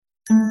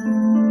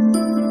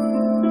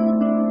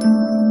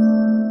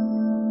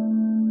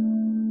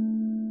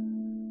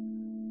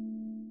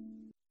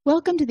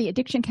Welcome to the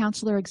Addiction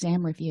Counselor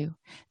Exam Review.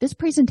 This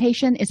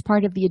presentation is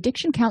part of the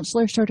Addiction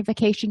Counselor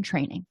Certification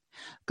Training.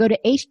 Go to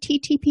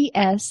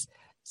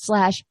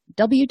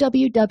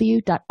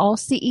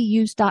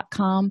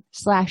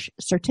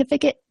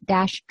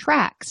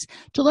https:/www.allceus.com/certificate-tracks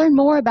to learn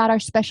more about our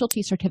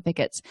specialty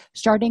certificates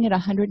starting at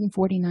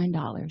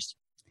 $149.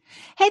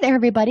 Hey there,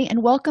 everybody,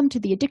 and welcome to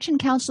the Addiction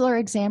Counselor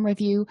Exam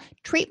Review,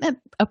 Treatment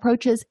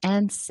Approaches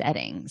and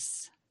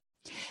Settings.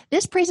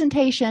 This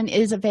presentation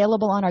is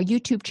available on our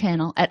YouTube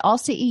channel at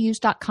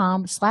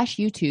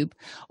allceus.com/YouTube,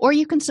 or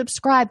you can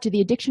subscribe to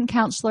the Addiction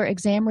Counselor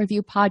Exam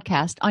Review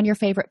podcast on your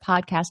favorite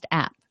podcast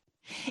app.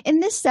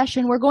 In this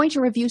session, we're going to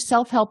review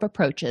self-help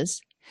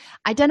approaches,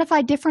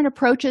 identify different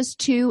approaches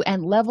to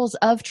and levels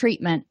of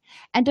treatment,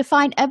 and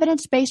define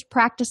evidence-based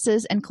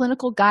practices and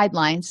clinical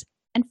guidelines,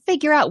 and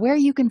figure out where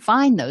you can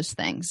find those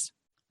things.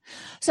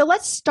 So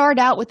let's start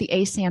out with the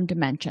ASAM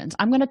dimensions.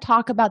 I'm going to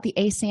talk about the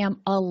ASAM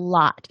a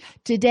lot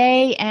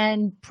today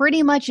and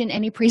pretty much in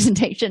any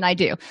presentation I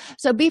do.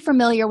 So be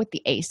familiar with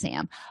the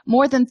ASAM.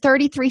 More than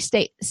 33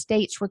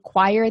 states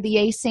require the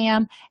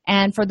ASAM,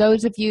 and for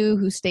those of you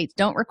whose states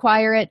don't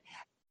require it,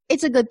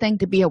 it's a good thing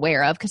to be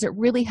aware of because it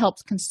really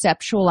helps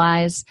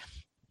conceptualize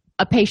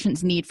a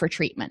patient's need for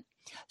treatment.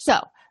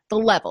 So the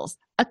levels.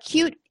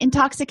 Acute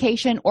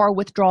intoxication or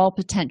withdrawal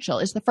potential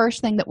is the first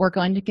thing that we're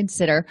going to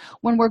consider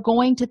when we're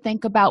going to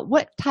think about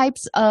what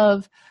types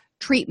of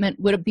treatment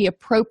would be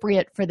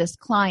appropriate for this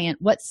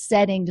client. What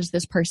setting does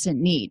this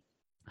person need?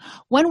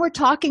 When we're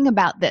talking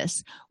about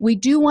this, we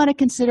do want to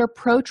consider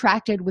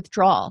protracted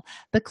withdrawal.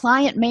 The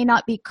client may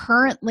not be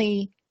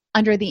currently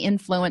under the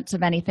influence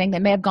of anything. They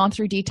may have gone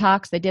through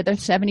detox, they did their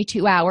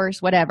 72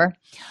 hours, whatever.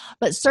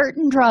 But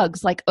certain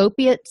drugs like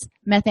opiates,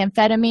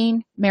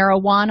 methamphetamine,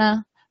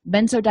 marijuana,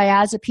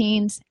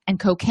 benzodiazepines, and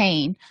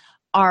cocaine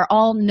are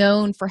all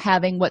known for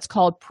having what's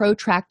called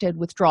protracted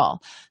withdrawal.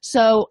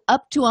 So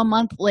up to a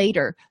month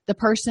later, the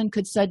person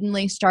could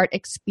suddenly start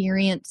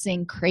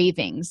experiencing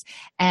cravings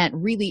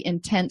and really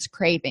intense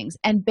cravings,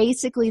 and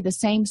basically the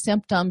same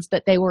symptoms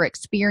that they were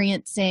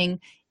experiencing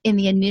in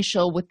the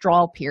initial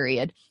withdrawal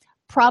period,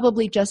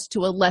 probably just to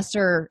a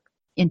lesser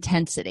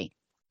intensity.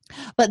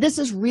 But this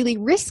is really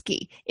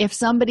risky. If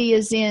somebody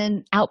is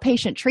in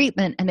outpatient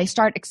treatment and they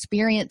start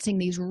experiencing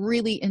these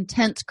really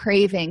intense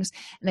cravings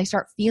and they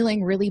start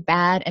feeling really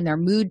bad and their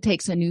mood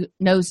takes a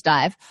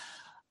nosedive,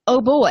 oh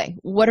boy,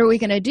 what are we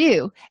going to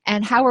do?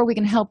 And how are we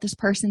going to help this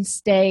person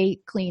stay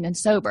clean and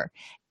sober?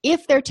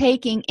 If they're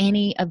taking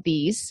any of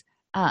these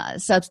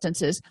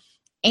substances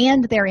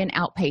and they're in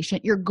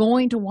outpatient, you're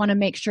going to want to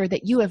make sure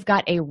that you have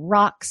got a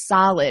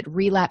rock-solid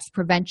relapse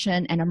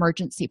prevention and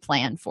emergency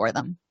plan for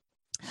them.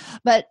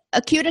 But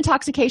acute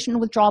intoxication and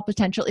withdrawal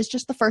potential is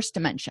just the first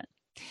dimension.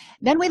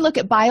 Then we look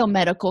at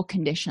biomedical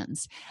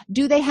conditions.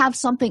 Do they have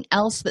something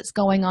else that's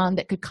going on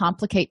that could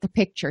complicate the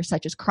picture,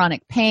 such as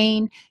chronic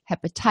pain,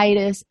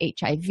 hepatitis,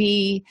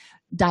 HIV,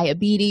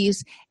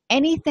 diabetes,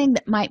 anything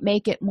that might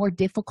make it more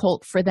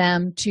difficult for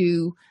them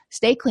to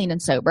stay clean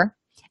and sober,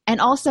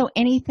 and also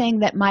anything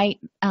that might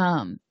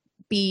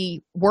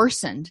be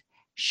worsened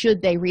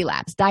should they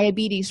relapse.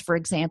 Diabetes, for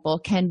example,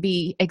 can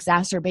be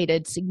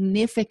exacerbated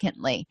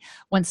significantly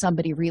when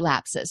somebody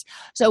relapses.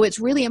 So it's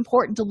really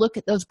important to look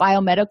at those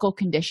biomedical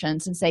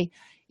conditions and say,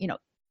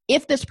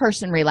 if this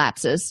person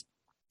relapses,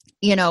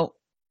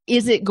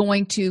 is it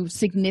going to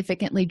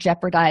significantly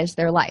jeopardize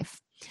their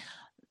life?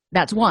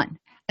 That's one.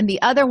 And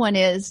the other one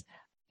is,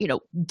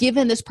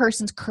 given this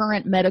person's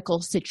current medical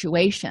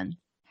situation,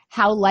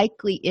 how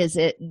likely is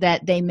it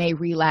that they may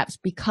relapse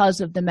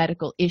because of the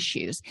medical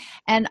issues?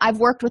 And I've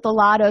worked with a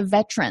lot of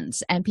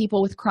veterans and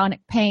people with chronic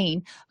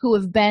pain who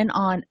have been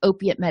on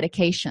opiate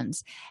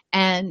medications.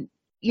 And,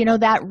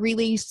 that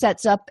really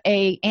sets up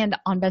and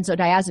on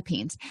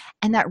benzodiazepines.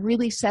 And that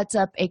really sets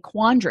up a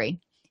quandary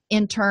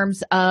in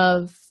terms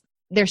of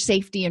their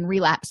safety and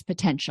relapse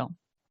potential.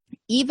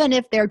 Even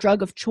if their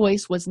drug of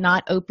choice was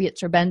not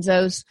opiates or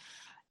benzos,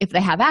 if they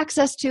have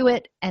access to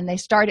it and they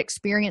start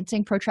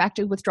experiencing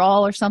protracted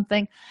withdrawal or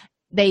something,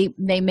 they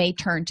may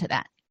turn to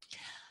that.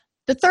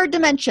 The third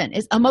dimension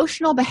is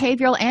emotional,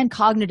 behavioral, and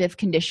cognitive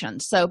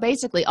conditions. So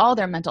basically all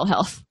their mental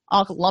health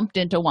all lumped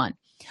into one.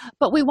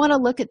 But we want to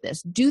look at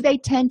this. Do they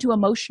tend to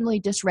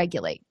emotionally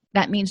dysregulate?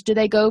 That means, do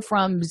they go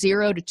from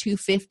 0 to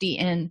 250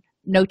 in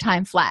no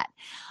time flat?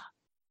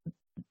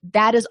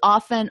 That is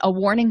often a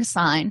warning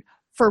sign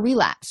for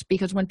relapse,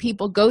 because when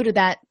people go to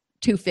that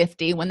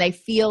 250, when they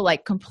feel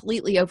like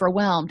completely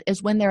overwhelmed,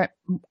 is when they're at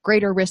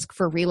greater risk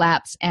for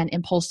relapse and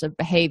impulsive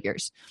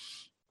behaviors.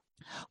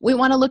 We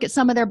want to look at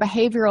some of their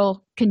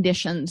behavioral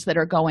conditions that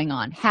are going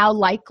on. How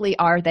likely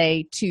are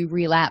they to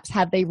relapse?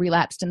 Have they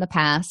relapsed in the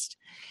past?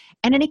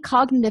 And any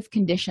cognitive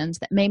conditions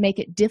that may make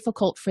it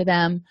difficult for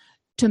them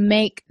to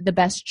make the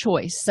best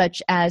choice,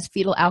 such as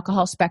fetal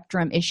alcohol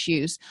spectrum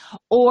issues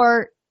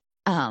or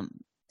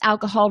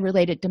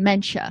alcohol-related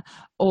dementia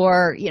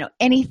or,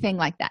 anything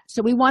like that.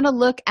 So we want to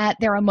look at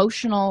their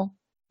emotional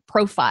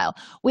profile.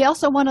 We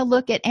also want to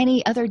look at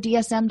any other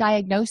DSM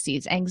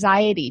diagnoses,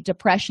 anxiety,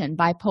 depression,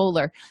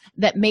 bipolar,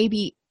 that may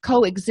be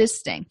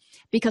coexisting,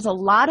 because a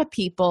lot of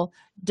people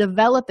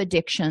develop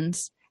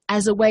addictions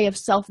as a way of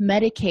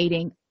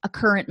self-medicating a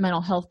current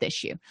mental health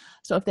issue.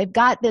 So if they've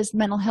got this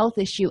mental health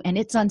issue and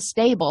it's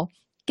unstable,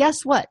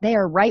 guess what? They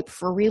are ripe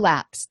for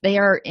relapse. They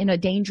are in a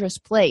dangerous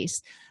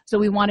place. So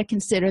we want to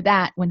consider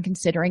that when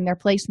considering their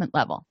placement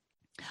level.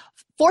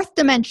 Fourth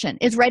dimension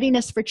is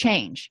readiness for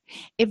change.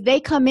 If they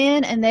come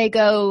in and they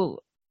go,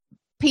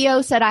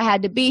 PO said I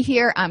had to be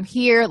here, I'm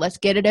here, let's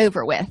get it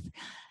over with,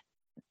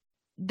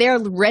 their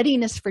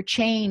readiness for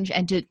change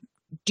and to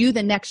do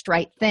the next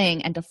right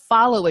thing and to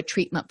follow a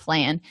treatment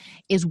plan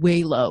is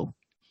way low.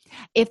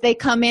 If they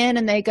come in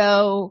and they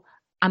go,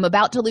 I'm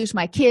about to lose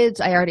my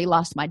kids, I already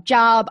lost my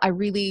job, I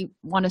really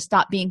want to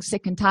stop being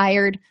sick and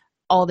tired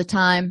all the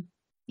time,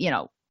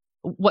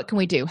 what can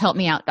we do? Help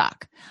me out,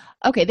 doc.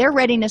 Okay, their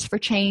readiness for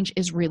change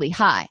is really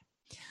high.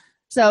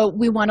 So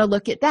we want to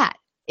look at that.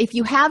 If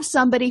you have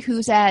somebody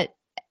who's has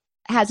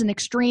an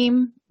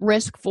extreme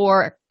risk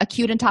for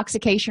acute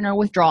intoxication or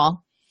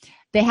withdrawal,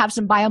 they have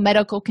some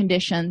biomedical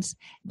conditions,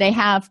 they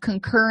have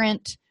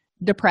concurrent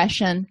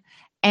depression,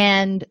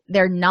 and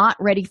they're not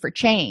ready for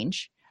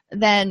change,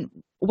 then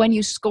when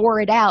you score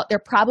it out, they're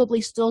probably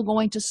still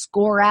going to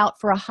score out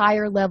for a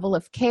higher level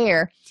of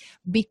care,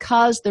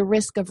 because the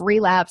risk of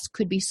relapse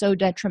could be so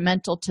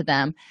detrimental to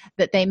them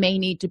that they may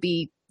need to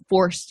be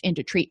forced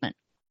into treatment.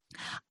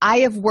 I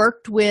have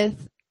worked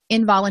with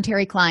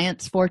involuntary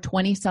clients for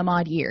 20 some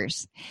odd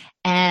years,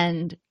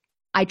 and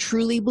I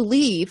truly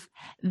believe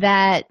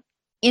that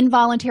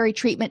involuntary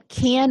treatment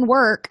can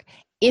work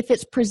if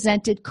it's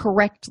presented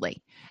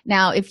correctly.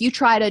 Now, if you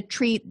try to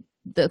treat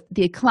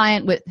the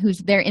client who's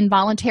there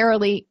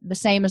involuntarily the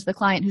same as the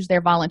client who's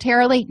there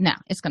voluntarily, no,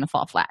 it's going to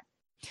fall flat.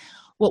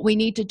 What we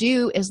need to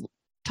do is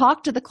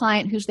talk to the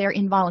client who's there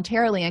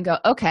involuntarily and go,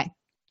 okay,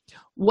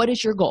 what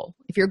is your goal?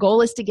 If your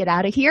goal is to get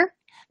out of here,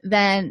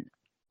 then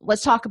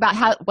let's talk about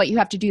what you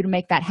have to do to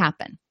make that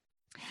happen.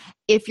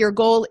 If your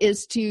goal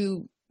is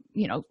to,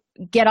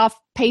 get off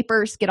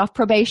papers, get off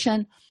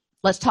probation,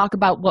 let's talk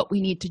about what we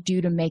need to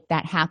do to make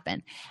that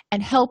happen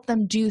and help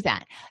them do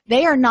that.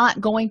 They are not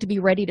going to be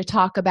ready to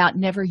talk about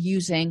never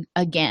using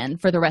again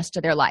for the rest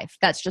of their life.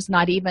 That's just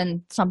not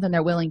even something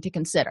they're willing to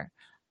consider.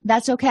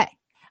 That's okay.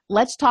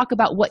 Let's talk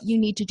about what you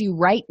need to do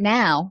right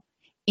now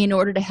in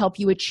order to help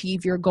you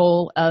achieve your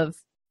goal of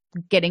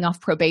getting off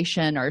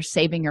probation or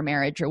saving your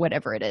marriage or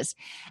whatever it is.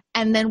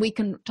 And then we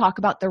can talk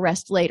about the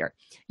rest later.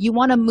 You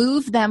want to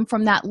move them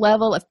from that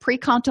level of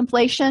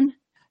pre-contemplation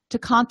to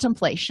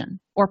contemplation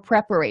or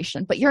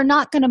preparation, but you're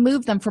not going to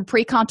move them from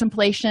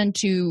pre-contemplation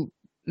to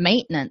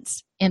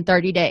maintenance in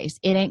 30 days.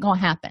 It ain't going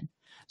to happen.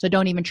 So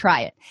don't even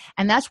try it.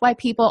 And that's why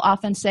people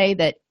often say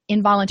that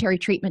involuntary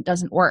treatment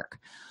doesn't work.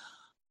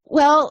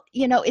 Well,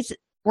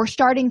 we're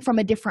starting from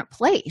a different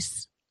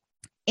place.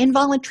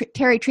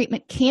 Involuntary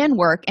treatment can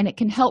work, and it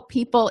can help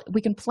people.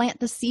 We can plant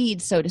the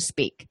seeds, so to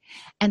speak,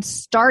 and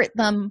start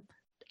them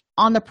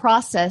on the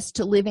process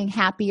to living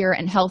happier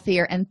and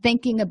healthier and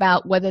thinking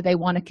about whether they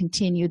want to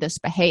continue this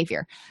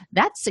behavior.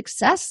 That's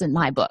success in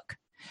my book.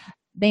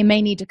 They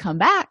may need to come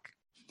back,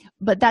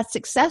 but that's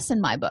success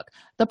in my book.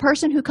 The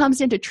person who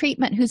comes into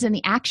treatment who's in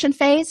the action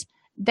phase,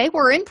 they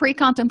were in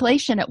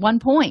pre-contemplation at one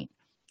point,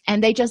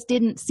 and they just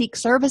didn't seek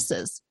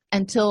services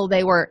until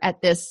they were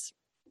at this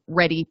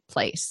ready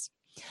place.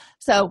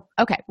 So,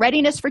 okay,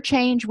 readiness for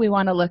change we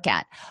want to look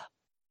at.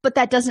 But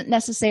that doesn't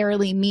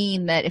necessarily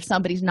mean that if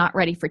somebody's not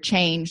ready for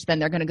change, then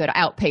they're going to go to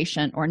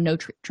outpatient or no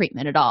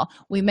treatment at all.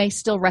 We may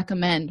still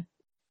recommend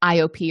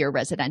IOP or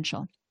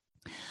residential.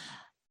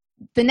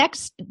 The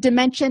next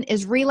dimension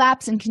is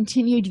relapse and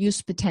continued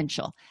use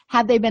potential.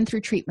 Have they been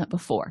through treatment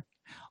before?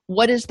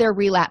 What is their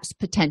relapse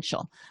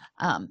potential?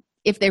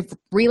 If they've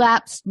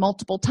relapsed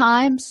multiple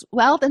times,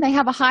 well, then they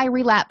have a high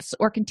relapse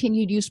or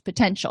continued use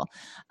potential.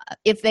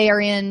 If they are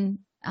in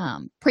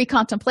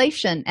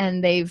pre-contemplation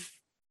and they've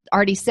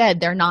already said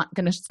they're not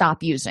going to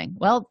stop using,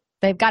 well,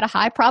 they've got a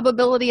high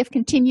probability of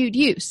continued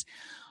use.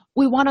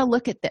 We want to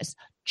look at this.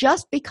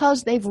 Just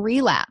because they've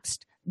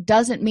relapsed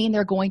doesn't mean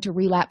they're going to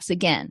relapse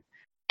again.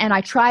 And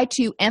I try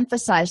to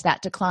emphasize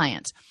that to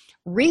clients.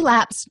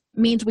 Relapse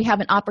means we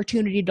have an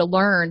opportunity to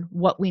learn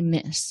what we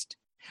missed.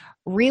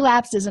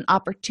 Relapse is an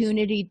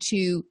opportunity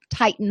to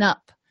tighten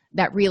up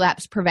that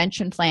relapse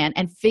prevention plan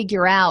and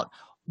figure out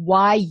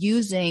why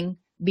using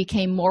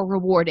became more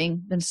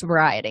rewarding than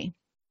sobriety.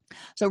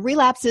 So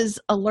relapse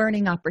is a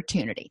learning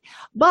opportunity.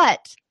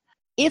 But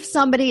if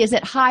somebody is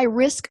at high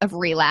risk of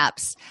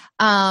relapse,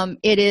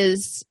 it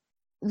is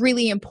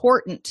really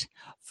important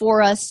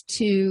for us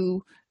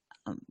to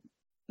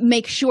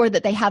make sure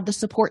that they have the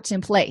supports in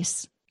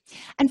place.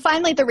 And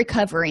finally, the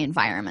recovery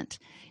environment.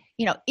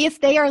 If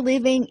they are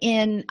living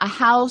in a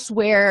house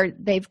where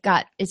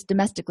it's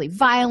domestically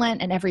violent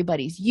and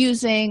everybody's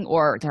using,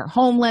 or they're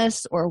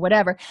homeless or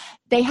whatever,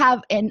 they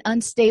have an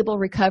unstable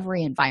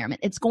recovery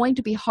environment. It's going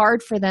to be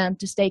hard for them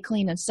to stay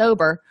clean and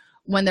sober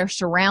when they're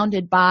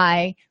surrounded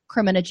by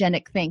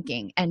criminogenic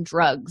thinking and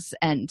drugs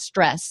and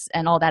stress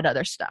and all that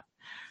other stuff.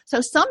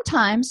 So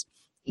sometimes,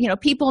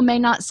 people may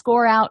not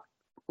score out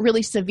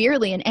really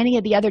severely in any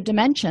of the other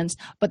dimensions,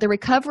 but the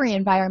recovery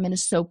environment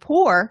is so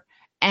poor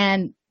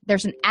and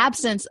there's an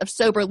absence of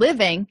sober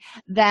living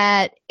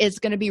that is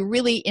going to be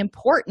really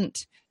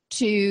important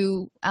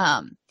to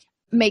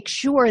make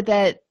sure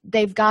that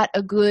they've got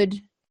a good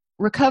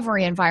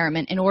recovery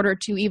environment in order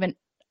to even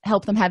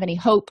help them have any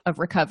hope of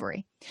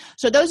recovery.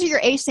 So those are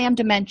your ASAM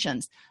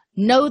dimensions.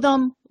 Know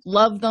them,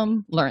 love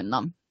them, learn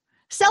them.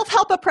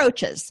 Self-help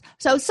approaches.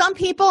 So some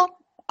people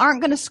aren't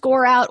going to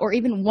score out or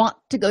even want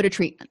to go to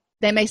treatment.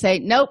 They may say,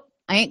 nope,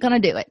 I ain't going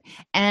to do it.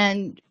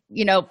 And,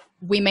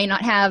 we may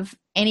not have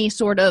any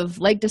sort of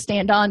leg to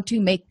stand on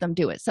to make them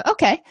do it. So,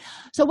 okay.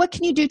 So what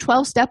can you do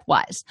 12-step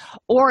wise?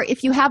 Or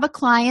if you have a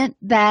client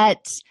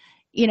that,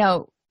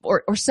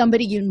 or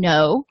somebody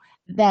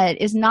that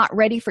is not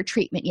ready for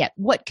treatment yet,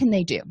 what can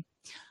they do?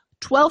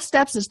 12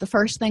 steps is the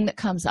first thing that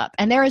comes up.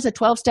 And there is a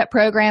 12-step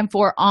program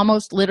for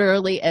almost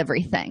literally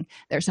everything.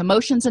 There's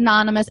Emotions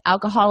Anonymous,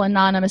 Alcohol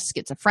Anonymous,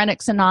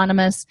 Schizophrenics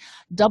Anonymous,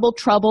 Double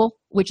Trouble,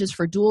 which is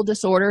for dual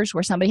disorders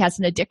where somebody has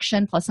an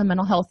addiction plus a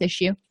mental health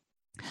issue.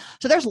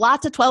 So there's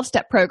lots of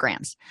 12-step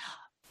programs.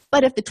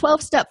 But if the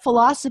 12-step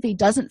philosophy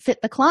doesn't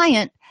fit the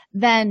client,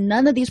 then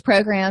none of these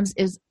programs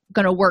is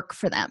going to work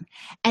for them.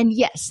 And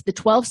yes, the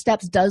 12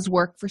 steps does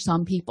work for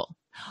some people,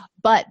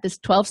 but this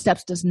 12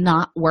 steps does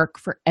not work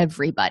for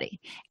everybody.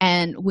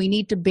 And we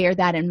need to bear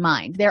that in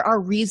mind. There are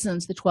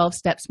reasons the 12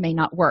 steps may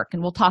not work,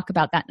 and we'll talk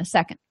about that in a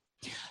second.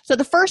 So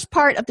the first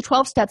part of the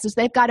 12 steps is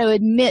they've got to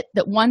admit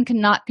that one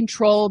cannot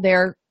control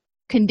their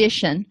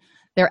condition,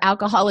 their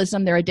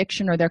alcoholism, their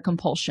addiction, or their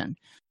compulsion.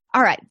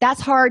 All right,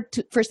 that's hard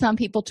for some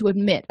people to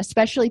admit,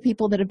 especially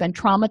people that have been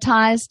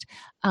traumatized.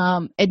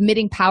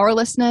 Admitting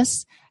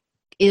powerlessness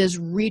is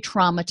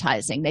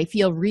re-traumatizing. They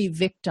feel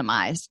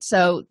re-victimized.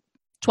 So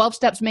 12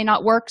 steps may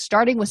not work,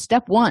 starting with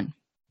step 1.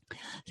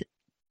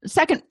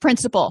 Second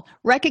principle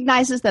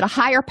recognizes that a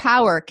higher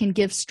power can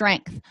give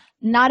strength.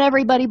 Not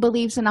everybody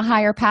believes in a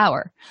higher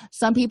power.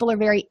 Some people are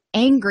very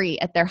angry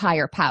at their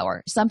higher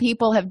power. Some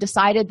people have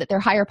decided that their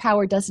higher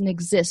power doesn't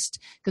exist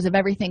because of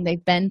everything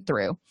they've been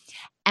through.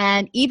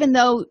 And even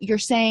though you're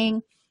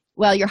saying,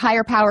 well, your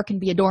higher power can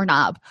be a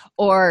doorknob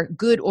or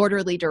good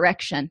orderly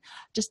direction,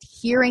 just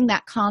hearing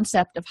that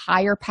concept of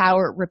higher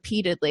power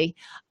repeatedly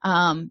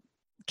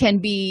can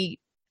be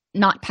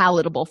not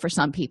palatable for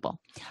some people.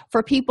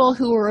 For people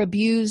who are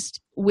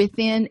abused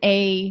within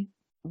a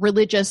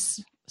religious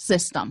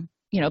system,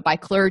 by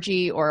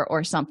clergy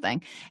or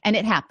something, and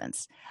it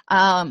happens,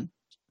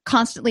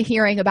 constantly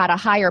hearing about a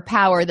higher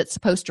power that's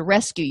supposed to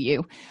rescue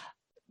you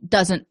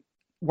doesn't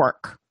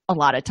work a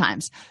lot of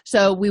times.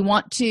 So we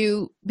want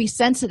to be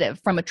sensitive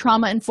from a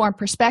trauma-informed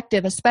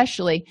perspective,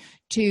 especially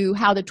to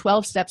how the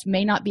 12 steps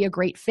may not be a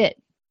great fit.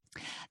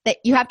 That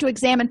you have to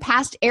examine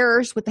past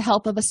errors with the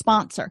help of a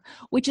sponsor,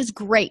 which is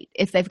great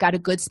if they've got a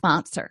good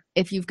sponsor,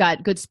 if you've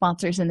got good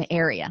sponsors in the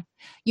area.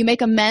 You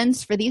make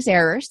amends for these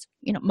errors.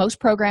 Most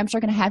programs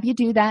are going to have you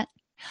do that.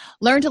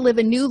 Learn to live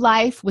a new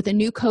life with a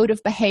new code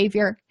of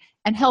behavior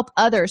and help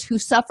others who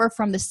suffer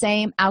from the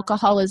same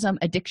alcoholism,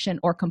 addiction,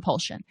 or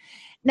compulsion.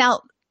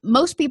 Now,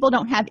 most people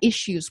don't have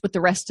issues with the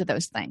rest of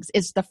those things.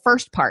 It's the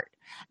first part,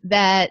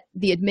 that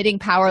the admitting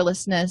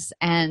powerlessness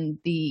and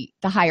the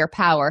higher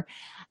power,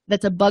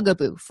 that's a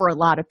bugaboo for a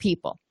lot of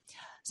people.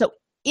 So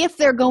if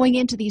they're going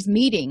into these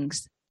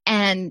meetings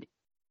and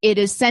it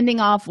is sending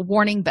off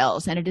warning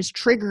bells and it is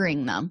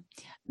triggering them,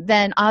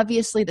 then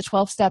obviously the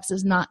 12 steps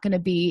is not going to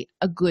be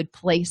a good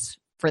place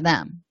for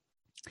them.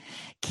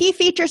 Key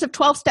features of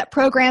 12-step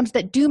programs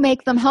that do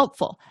make them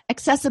helpful: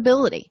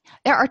 accessibility.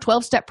 There are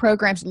 12-step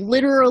programs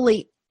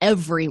literally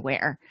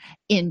everywhere,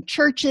 in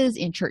churches,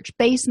 in church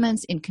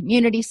basements, in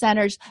community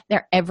centers.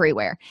 They're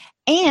everywhere,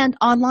 and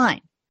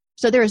online.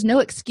 So there is no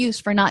excuse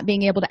for not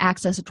being able to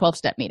access a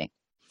 12-step meeting.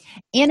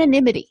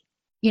 Anonymity,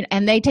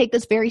 and they take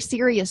this very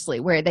seriously,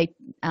 where they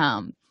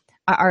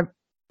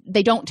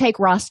don't take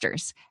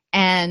rosters,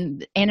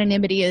 and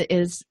anonymity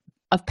is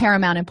of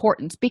paramount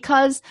importance,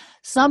 because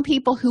some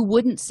people who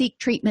wouldn't seek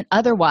treatment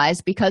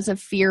otherwise because of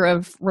fear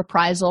of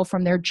reprisal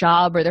from their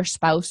job or their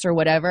spouse or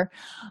whatever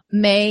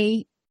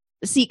may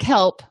seek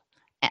help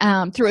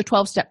through a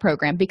 12-step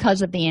program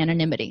because of the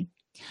anonymity.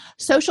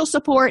 Social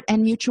support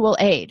and mutual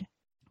aid.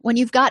 When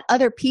you've got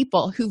other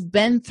people who've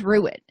been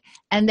through it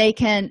and they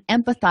can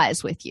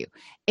empathize with you,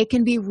 it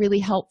can be really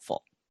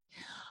helpful.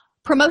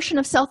 Promotion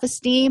of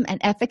self-esteem and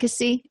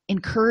efficacy,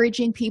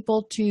 encouraging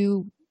people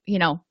to,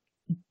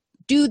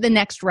 do the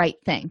next right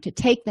thing, to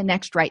take the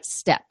next right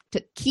step,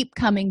 to keep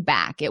coming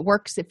back. It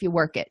works if you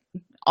work it,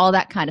 all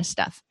that kind of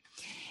stuff.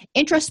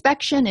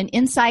 Introspection and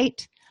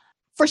insight,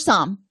 for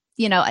some,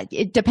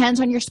 it depends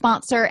on your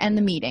sponsor and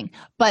the meeting,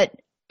 but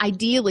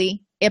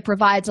ideally, it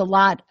provides a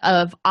lot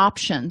of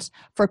options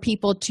for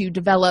people to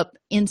develop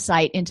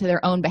insight into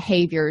their own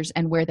behaviors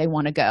and where they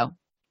want to go.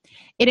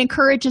 It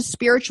encourages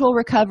spiritual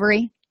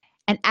recovery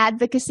and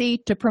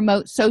advocacy to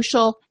promote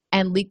social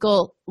and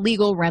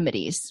legal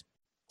remedies.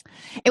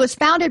 It was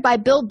founded by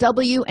Bill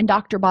W. and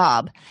Dr.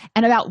 Bob,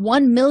 and about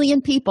 1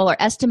 million people are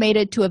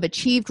estimated to have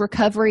achieved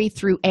recovery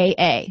through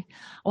AA.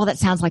 Well, that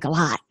sounds like a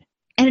lot,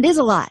 and it is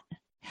a lot.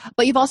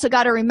 But you've also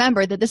got to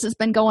remember that this has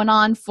been going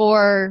on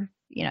for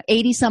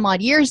 80 some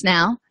odd years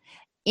now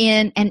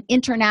and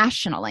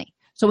internationally.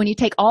 So when you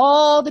take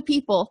all the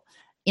people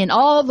in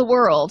all the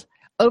world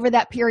over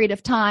that period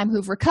of time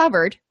who've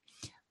recovered,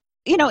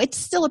 it's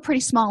still a pretty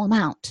small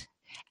amount.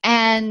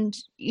 And,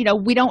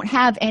 we don't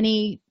have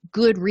any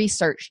good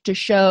research to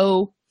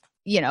show,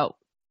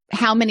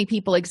 how many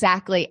people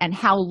exactly and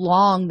how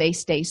long they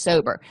stay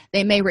sober.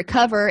 They may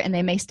recover and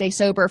they may stay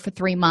sober for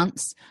 3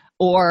 months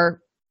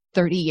or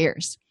 30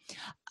 years.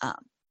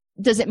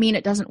 Does it mean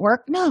it doesn't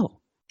work? No.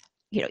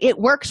 It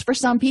works for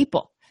some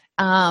people.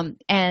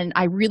 And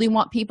I really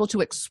want people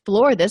to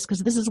explore this because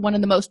this is one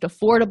of the most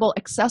affordable,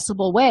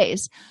 accessible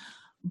ways.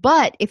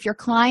 But if your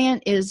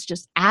client is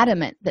just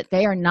adamant that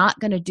they are not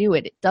going to do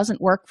it, it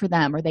doesn't work for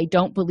them, or they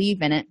don't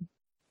believe in it,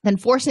 then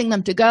forcing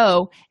them to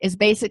go is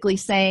basically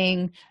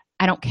saying,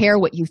 I don't care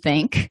what you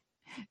think.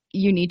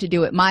 You need to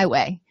do it my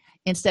way,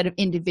 instead of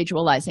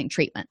individualizing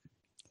treatment.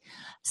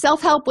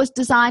 Self-help was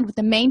designed with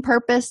the main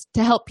purpose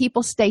to help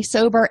people stay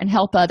sober and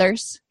help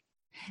others.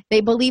 They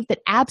believe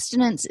that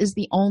abstinence is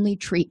the only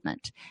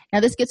treatment.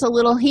 Now, this gets a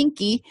little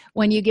hinky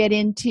when you get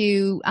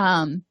into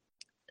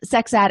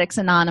Sex Addicts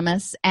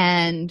Anonymous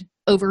and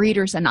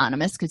Overeaters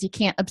Anonymous, because you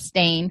can't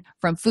abstain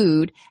from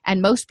food,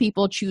 and most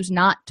people choose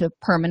not to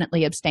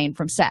permanently abstain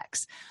from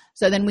sex.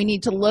 So then we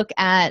need to look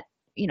at,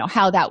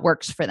 how that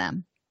works for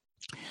them.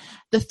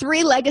 The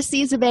 3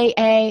 legacies of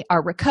AA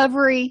are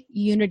recovery,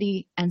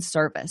 unity, and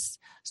service.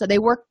 So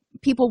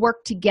people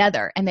work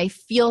together and they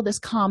feel this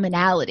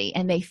commonality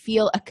and they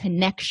feel a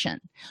connection,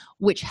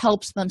 which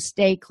helps them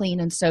stay clean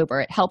and sober.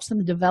 It helps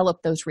them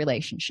develop those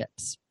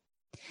relationships.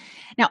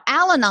 Now,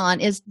 Al-Anon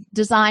is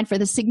designed for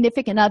the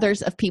significant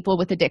others of people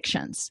with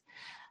addictions.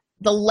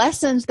 The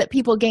lessons that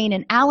people gain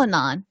in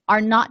Al-Anon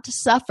are not to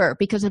suffer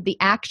because of the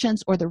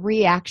actions or the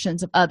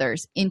reactions of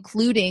others,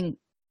 including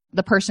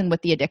the person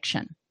with the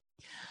addiction.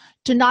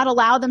 To not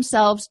allow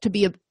themselves to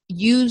be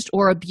used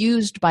or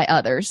abused by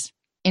others,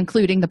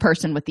 including the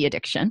person with the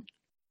addiction.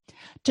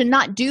 To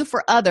not do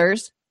for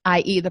others,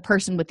 i.e. the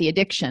person with the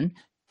addiction,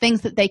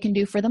 things that they can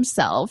do for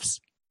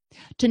themselves.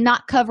 To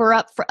not cover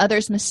up for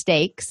others'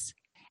 mistakes.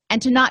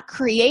 And to not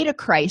create a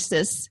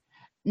crisis,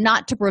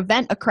 not to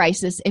prevent a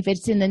crisis if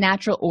it's in the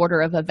natural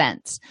order of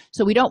events.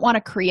 So we don't want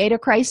to create a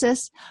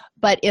crisis,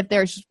 but if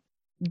there's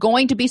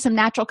going to be some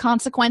natural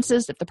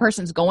consequences, if the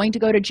person's going to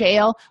go to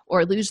jail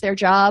or lose their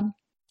job,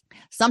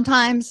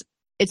 sometimes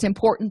it's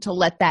important to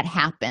let that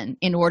happen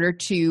in order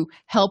to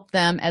help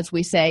them, as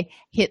we say,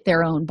 hit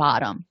their own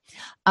bottom.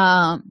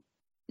 Now,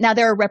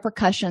 there are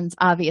repercussions,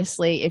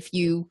 obviously, if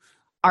you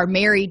are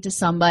married to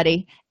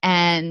somebody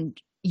and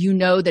you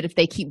know that if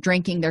they keep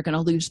drinking, they're going to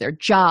lose their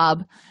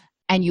job,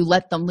 and you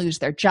let them lose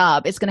their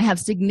job, it's going to have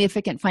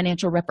significant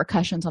financial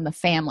repercussions on the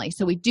family.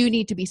 So we do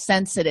need to be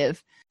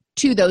sensitive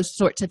to those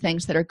sorts of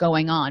things that are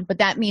going on. But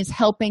that means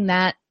helping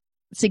that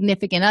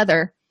significant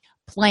other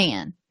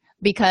plan,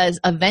 because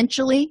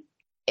eventually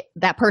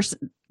the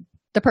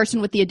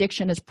person with the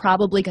addiction is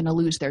probably going to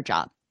lose their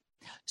job.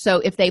 So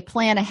if they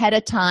plan ahead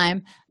of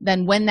time,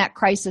 then when that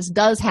crisis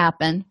does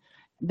happen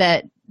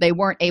that they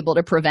weren't able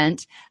to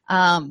prevent,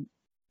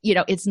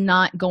 it's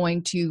not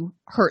going to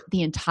hurt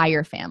the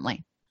entire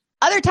family.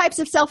 Other types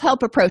of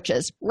self-help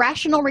approaches.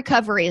 Rational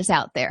recovery is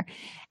out there,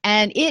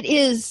 and it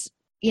is,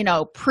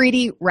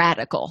 pretty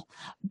radical.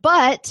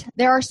 But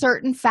there are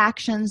certain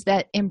factions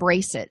that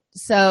embrace it,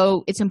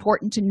 so it's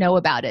important to know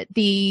about it.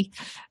 The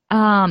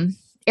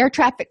Air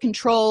Traffic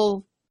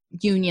Control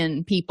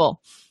Union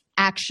people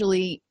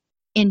actually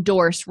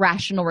endorse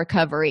rational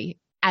recovery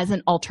as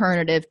an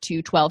alternative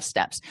to 12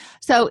 steps.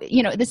 So,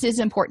 this is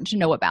important to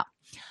know about.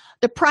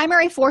 The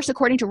primary force,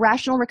 according to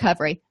rational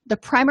recovery, the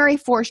primary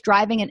force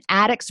driving an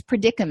addict's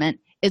predicament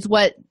is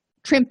what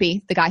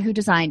Trimpe, the guy who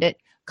designed it,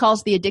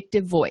 calls the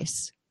addictive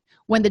voice.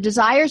 When the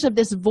desires of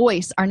this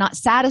voice are not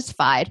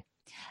satisfied,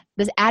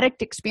 the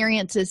addict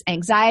experiences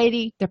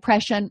anxiety,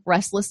 depression,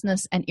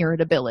 restlessness, and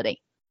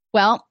irritability.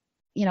 Well,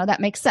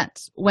 that makes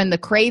sense. When the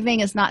craving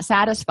is not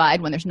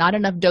satisfied, when there's not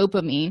enough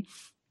dopamine,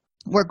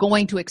 we're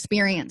going to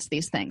experience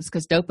these things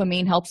because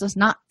dopamine helps us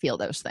not feel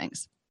those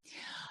things.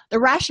 The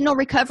rational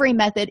recovery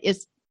method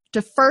is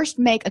to first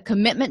make a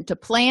commitment to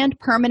planned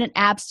permanent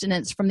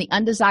abstinence from the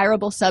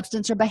undesirable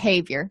substance or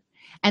behavior,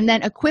 and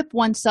then equip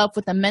oneself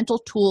with the mental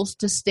tools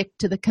to stick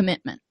to the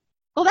commitment.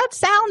 Well, that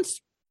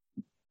sounds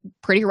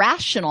pretty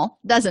rational,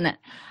 doesn't it?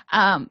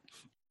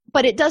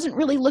 But it doesn't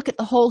really look at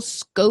the whole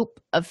scope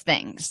of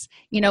things.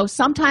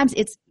 Sometimes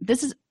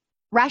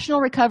rational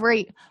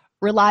recovery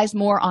relies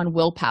more on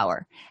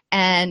willpower,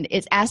 and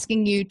it's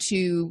asking you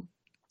to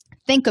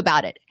think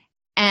about it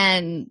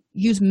and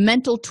use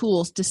mental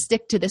tools to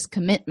stick to this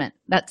commitment.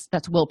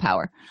 That's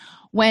willpower.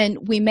 When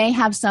we may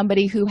have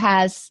somebody who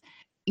has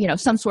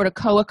some sort of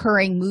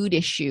co-occurring mood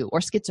issue or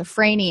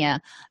schizophrenia,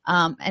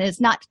 and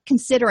is not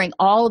considering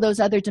all of those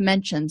other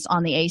dimensions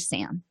on the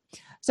ASAM.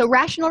 So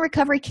rational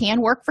recovery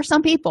can work for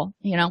some people.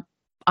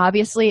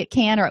 Obviously it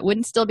can, or it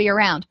wouldn't still be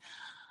around.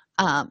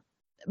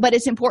 But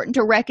it's important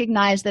to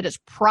recognize that it's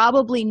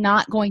probably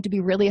not going to be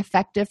really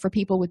effective for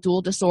people with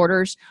dual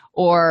disorders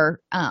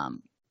or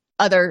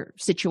other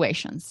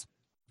situations.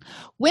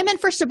 Women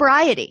for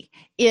Sobriety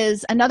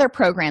is another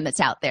program that's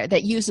out there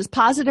that uses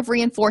positive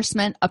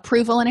reinforcement,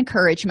 approval, and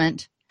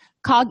encouragement,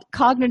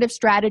 cognitive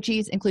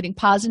strategies, including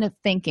positive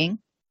thinking,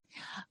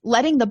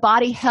 letting the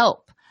body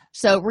help.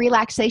 So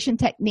relaxation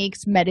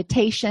techniques,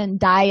 meditation,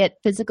 diet,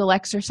 physical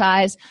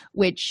exercise,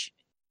 which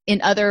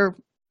in other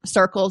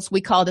circles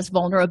we call this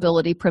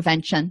vulnerability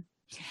prevention,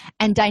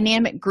 and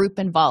dynamic group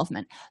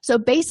involvement. So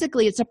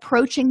basically it's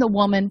approaching the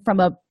woman from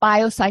a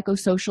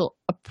biopsychosocial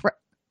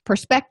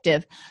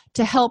perspective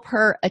to help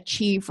her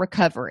achieve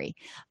recovery.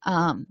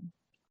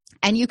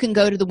 And you can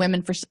go to the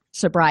Women for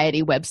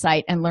Sobriety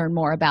website and learn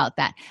more about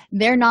that.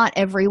 They're not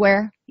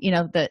everywhere.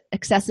 The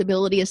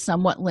accessibility is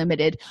somewhat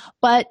limited,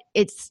 but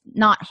it's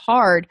not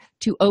hard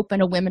to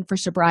open a Women for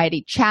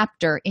Sobriety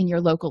chapter in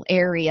your local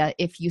area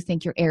if you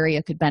think your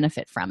area could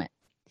benefit from it.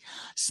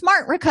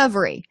 Smart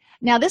Recovery.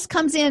 Now, this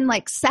comes in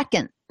like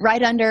second,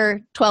 right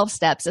under 12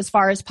 steps as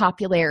far as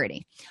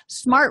popularity.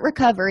 Smart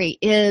Recovery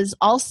is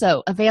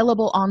also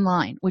available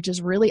online, which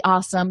is really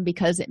awesome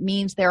because it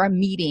means there are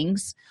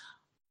meetings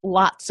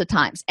lots of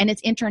times, and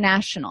it's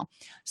international.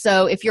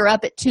 So if you're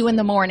up at 2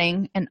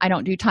 a.m, and I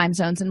don't do time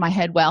zones in my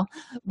head well,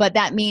 but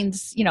that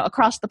means,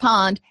 across the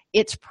pond,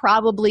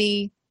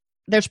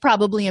 there's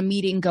probably a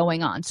meeting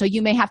going on. So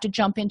you may have to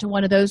jump into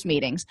one of those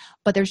meetings,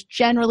 but there's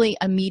generally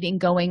a meeting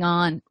going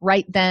on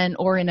right then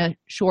or in a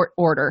short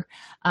order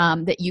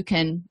that you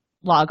can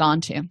log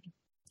on to.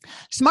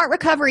 Smart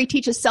Recovery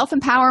teaches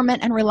self-empowerment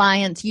and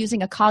reliance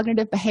using a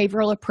cognitive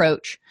behavioral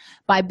approach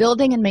by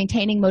building and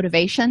maintaining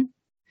motivation,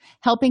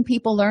 helping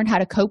people learn how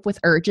to cope with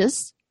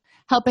urges,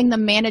 helping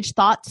them manage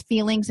thoughts,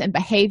 feelings, and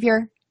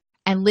behavior,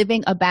 and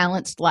living a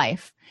balanced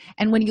life.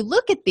 And when you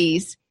look at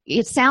these,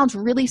 it sounds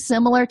really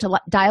similar to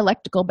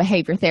dialectical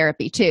behavior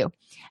therapy too.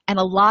 And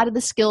a lot of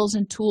the skills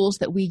and tools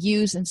that we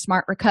use in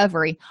Smart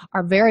Recovery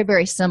are very,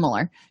 very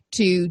similar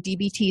to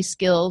DBT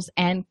skills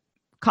and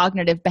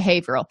cognitive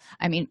behavioral.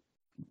 I mean,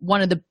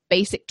 one of the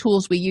basic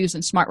tools we use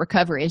in Smart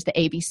Recovery is the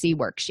ABC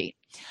worksheet.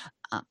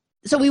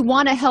 So we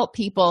want to help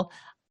people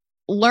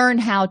learn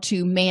how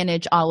to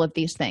manage all of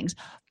these things.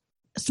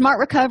 Smart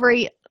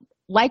Recovery,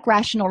 like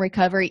rational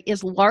recovery,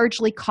 is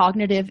largely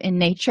cognitive in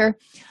nature,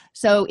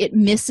 so it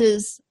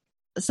misses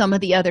some of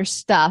the other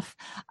stuff,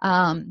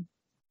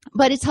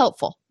 but it's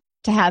helpful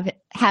to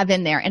have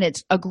in there, and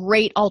it's a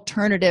great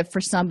alternative for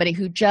somebody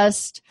who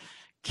just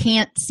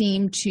can't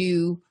seem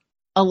to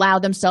allow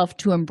themselves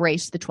to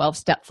embrace the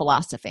 12-step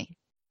philosophy.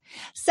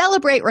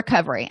 Celebrate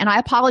Recovery, and I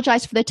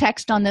apologize for the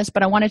text on this,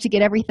 but I wanted to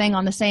get everything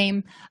on the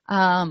same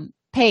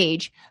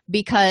page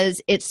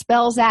because it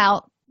spells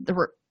out,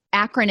 the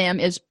acronym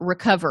is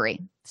recovery.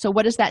 So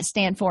what does that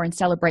stand for in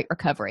Celebrate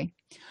Recovery?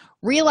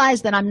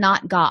 Realize that I'm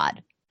not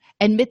God.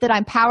 Admit that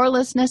I'm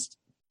powerless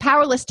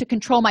to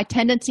control my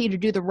tendency to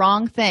do the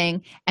wrong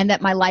thing and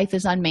that my life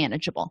is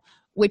unmanageable,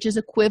 which is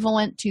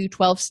equivalent to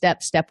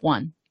 12-step, step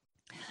 1.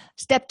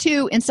 Step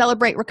 2 in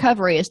Celebrate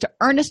Recovery is to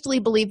earnestly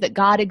believe that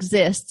God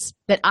exists,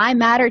 that I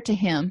matter to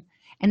him,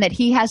 and that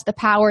he has the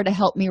power to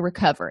help me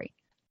recover.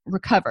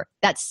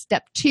 That's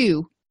step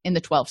 2 in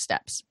the 12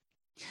 steps.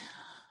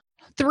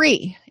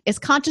 3 is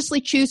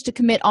consciously choose to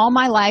commit all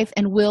my life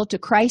and will to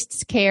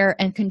Christ's care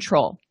and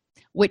control,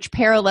 which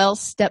parallels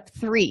step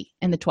 3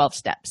 in the 12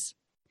 steps.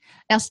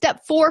 Now,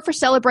 step 4 for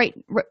Celebrate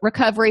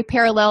Recovery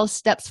parallels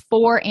steps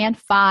 4 and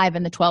 5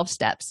 in the 12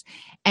 steps,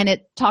 and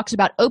it talks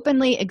about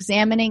openly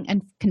examining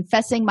and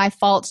confessing my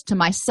faults to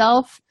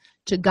myself,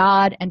 to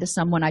God, and to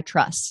someone I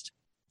trust.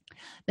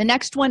 The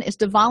next one is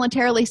to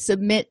voluntarily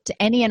submit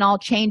to any and all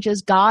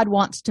changes God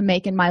wants to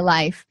make in my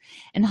life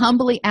and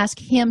humbly ask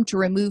him to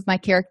remove my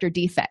character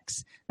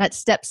defects. That's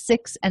steps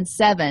 6 and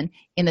 7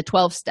 in the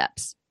 12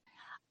 steps.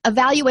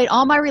 Evaluate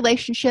all my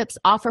relationships,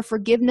 offer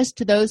forgiveness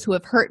to those who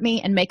have hurt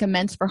me, and make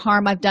amends for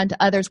harm I've done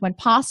to others when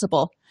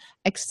possible,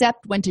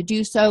 except when to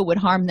do so would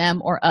harm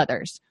them or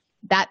others.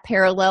 That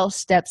parallels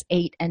steps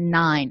 8 and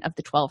 9 of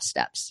the 12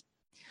 steps.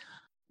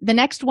 The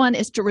next one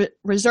is to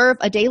reserve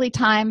a daily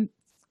time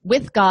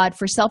with God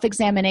for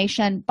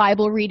self-examination,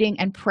 Bible reading,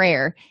 and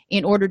prayer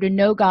in order to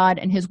know God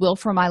and his will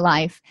for my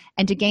life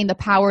and to gain the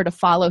power to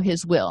follow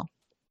his will.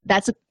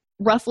 That's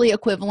roughly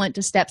equivalent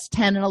to steps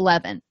 10 and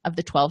 11 of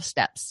the 12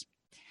 steps.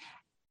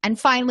 And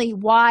finally,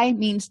 Y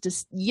means to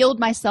yield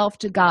myself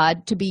to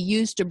God to be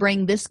used to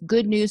bring this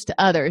good news to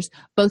others,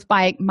 both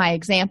by my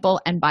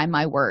example and by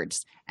my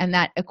words. And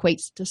that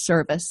equates to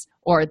service,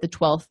 or the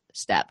 12th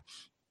step.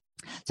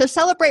 So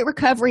Celebrate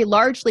Recovery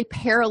largely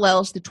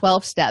parallels the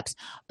 12 steps,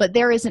 but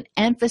there is an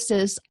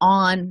emphasis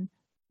on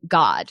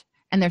God,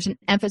 and there's an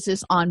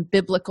emphasis on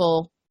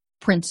biblical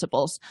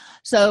principles.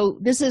 So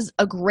this is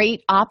a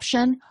great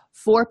option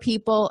for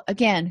people,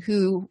 again,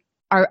 who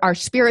are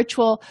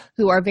spiritual,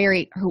 who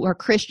are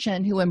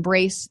Christian, who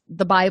embrace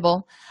the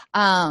Bible.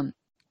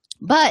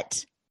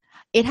 But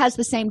it has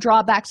the same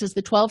drawbacks as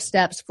the 12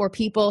 steps for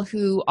people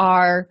who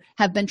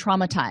have been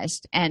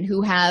traumatized and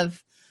who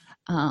have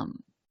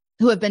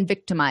been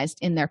victimized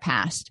in their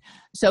past.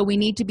 So we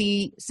need to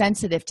be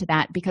sensitive to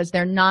that, because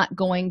they're not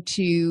going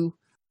to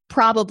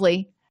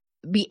probably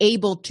be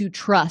able to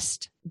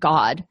trust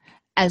God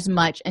as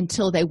much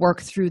until they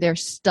work through their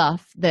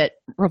stuff that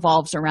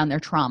revolves around their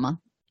trauma.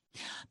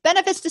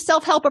 Benefits to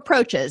self-help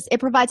approaches. It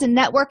provides a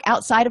network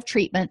outside of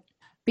treatment,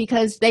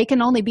 because they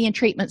can only be in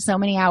treatment so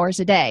many hours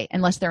a day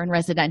unless they're in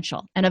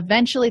residential. And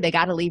eventually they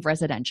got to leave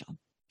residential.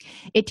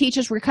 It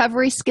teaches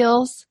recovery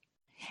skills.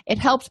 It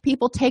helps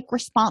people take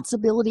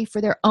responsibility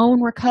for their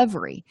own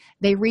recovery.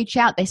 They reach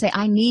out, they say,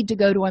 I need to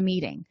go to a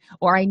meeting,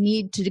 or I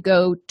need to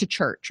go to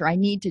church, or I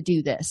need to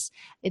do this.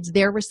 It's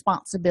their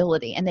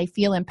responsibility, and they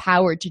feel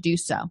empowered to do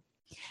so.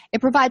 It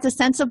provides a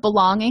sense of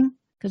belonging,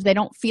 because they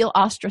don't feel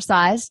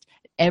ostracized.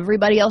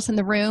 Everybody else in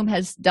the room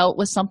has dealt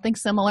with something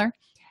similar.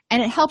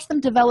 And it helps them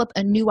develop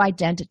a new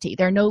identity.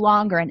 They're no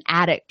longer an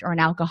addict or an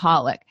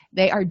alcoholic.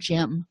 They are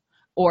Jim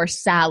or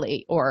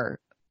Sally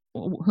or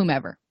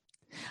whomever.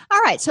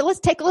 All right, so let's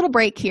take a little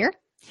break here.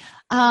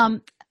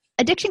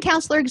 Addiction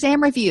Counselor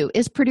Exam Review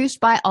is produced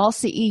by All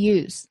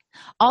CEUs.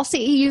 All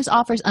CEUs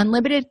offers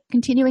unlimited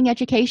continuing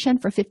education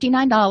for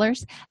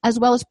 $59, as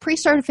well as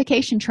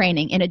pre-certification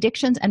training in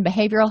addictions and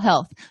behavioral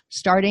health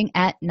starting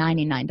at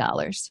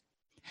 $99.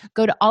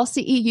 Go to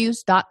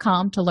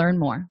allceus.com to learn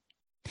more.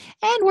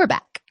 And we're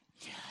back.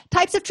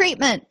 Types of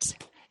treatment.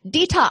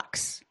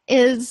 Detox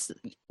is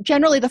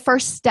generally the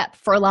first step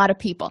for a lot of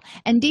people.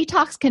 And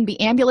detox can be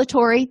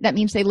ambulatory. That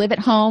means they live at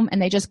home and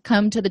they just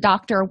come to the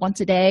doctor once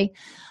a day,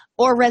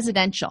 or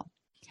residential.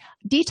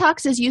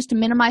 Detox is used to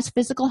minimize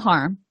physical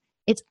harm.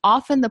 It's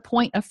often the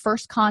point of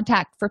first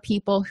contact for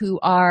people who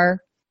are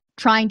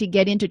trying to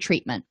get into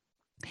treatment.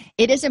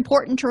 It is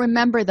important to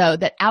remember, though,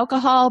 that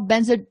alcohol,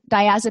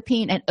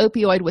 benzodiazepine, and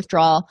opioid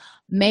withdrawal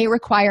may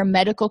require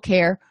medical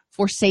care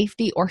for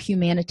safety or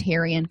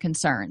humanitarian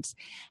concerns.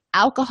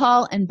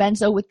 Alcohol and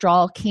benzo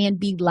withdrawal can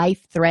be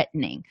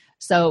life-threatening.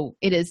 So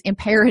it is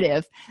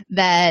imperative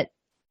that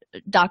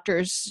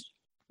doctors,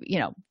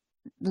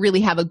 really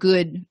have a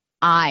good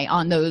eye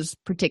on those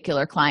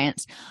particular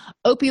clients.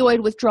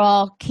 Opioid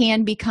withdrawal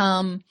can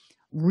become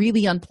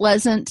really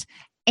unpleasant,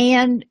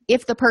 and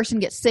if the person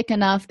gets sick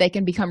enough, they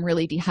can become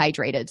really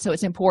dehydrated. So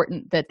it's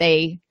important that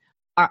they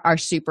are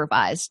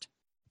supervised.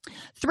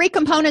 3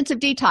 components of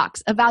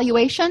detox: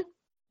 evaluation,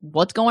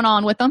 what's going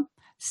on with them;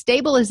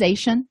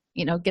 stabilization,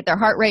 get their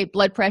heart rate,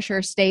 blood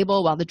pressure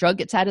stable while the drug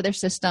gets out of their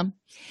system;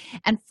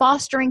 and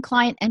fostering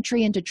client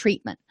entry into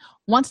treatment.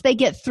 Once they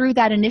get through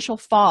that initial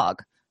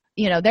fog,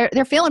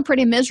 they're feeling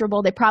pretty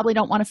miserable. They probably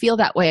don't want to feel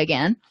that way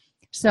again.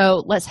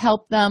 So let's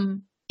help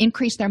them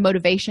increase their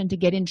motivation to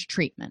get into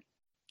treatment.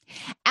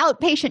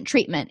 Outpatient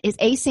treatment is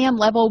ASAM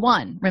level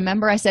 1.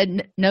 Remember I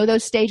said know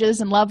those stages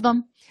and love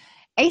them?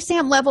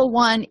 ASAM level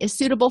 1 is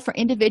suitable for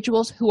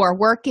individuals who are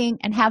working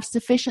and have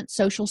sufficient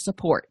social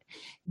support.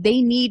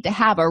 They need to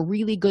have a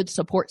really good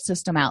support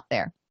system out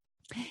there.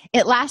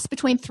 It lasts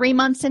between 3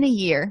 months and a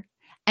year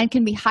and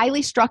can be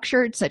highly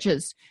structured, such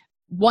as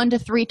 1 to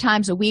 3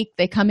 times a week.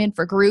 They come in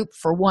for group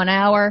for 1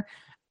 hour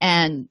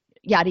and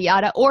yada,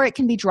 yada, or it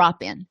can be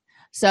drop-in.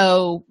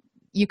 So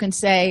you can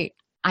say,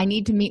 I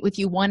need to meet with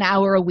you 1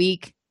 hour a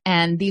week,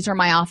 and these are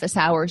my office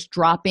hours.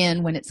 Drop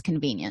in when it's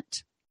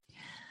convenient.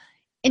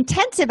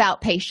 Intensive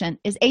outpatient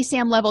is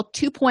ASAM level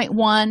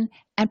 2.1,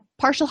 and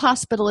partial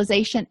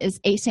hospitalization is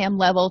ASAM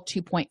level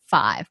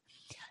 2.5.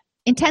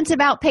 Intensive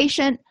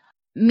outpatient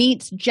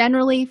meets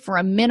generally for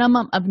a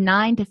minimum of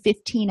 9 to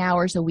 15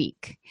 hours a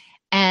week,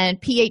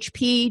 and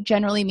PHP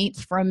generally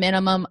meets for a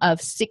minimum of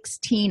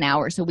 16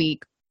 hours a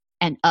week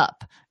and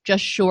up,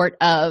 just short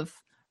of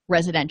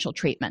residential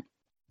treatment.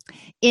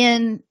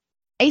 In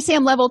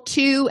ASAM level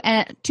 2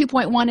 and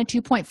 2.1 and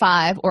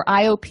 2.5, or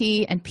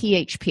IOP and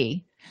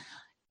PHP,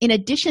 in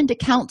addition to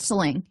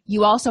counseling,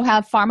 you also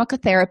have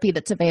pharmacotherapy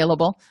that's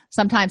available.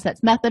 Sometimes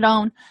that's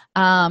methadone,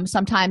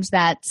 sometimes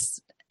that's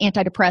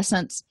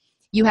antidepressants.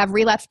 You have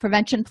relapse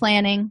prevention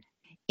planning,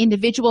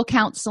 individual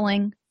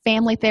counseling,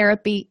 family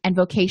therapy, and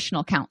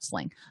vocational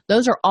counseling.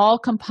 Those are all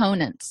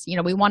components.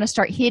 We want to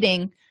start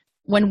hitting,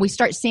 when we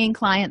start seeing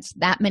clients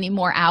that many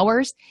more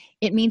hours,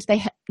 it means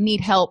they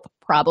need help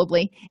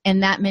probably in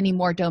that many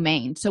more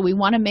domains. So we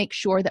want to make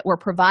sure that we're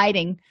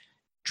providing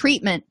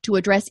treatment to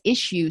address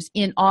issues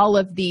in all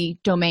of the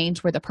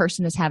domains where the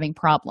person is having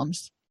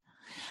problems.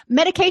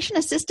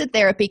 Medication-assisted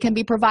therapy can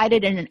be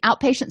provided in an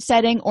outpatient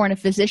setting or in a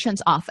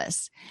physician's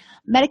office.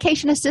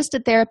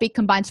 Medication-assisted therapy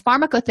combines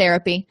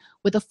pharmacotherapy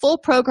with a full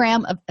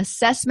program of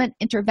assessment,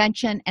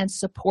 intervention, and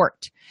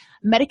support.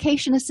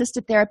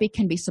 Medication-assisted therapy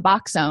can be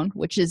Suboxone,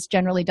 which is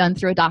generally done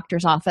through a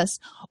doctor's office,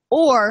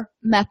 or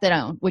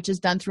methadone, which is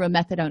done through a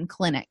methadone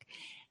clinic.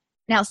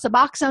 Now,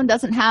 Suboxone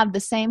doesn't have the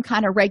same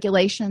kind of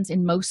regulations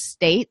in most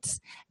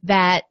states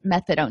that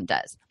methadone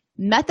does.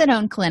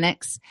 Methadone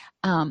clinics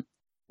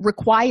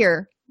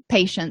require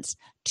patients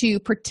to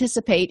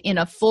participate in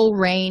a full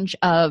range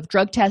of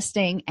drug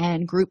testing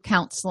and group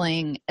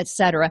counseling,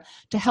 etc.,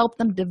 to help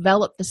them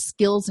develop the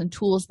skills and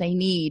tools they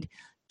need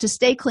to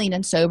stay clean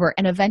and sober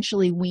and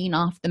eventually wean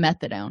off the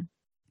methadone.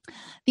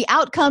 The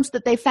outcomes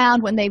that they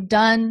found when they've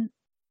done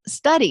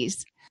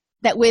studies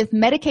that with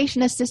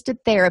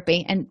medication-assisted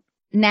therapy, and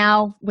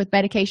now with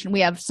medication we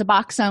have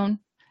Suboxone,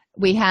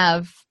 we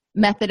have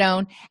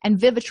methadone, and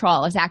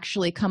Vivitrol has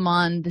actually come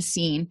on the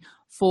scene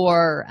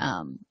for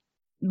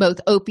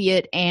both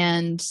opiate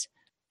and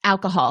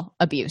alcohol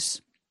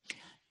abuse.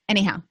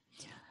 Anyhow,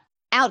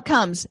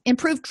 outcomes: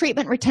 improved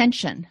treatment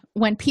retention.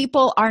 When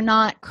people are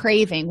not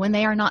craving, when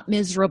they are not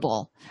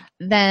miserable,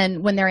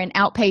 then when they're in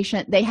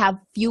outpatient, they have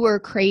fewer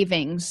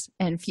cravings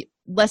and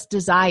less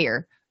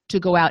desire to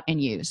go out and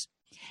use.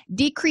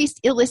 Decreased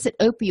illicit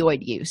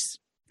opioid use.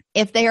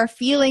 If they are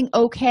feeling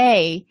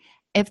okay,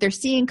 if they're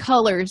seeing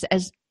colors,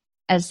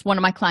 as one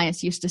of my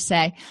clients used to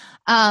say,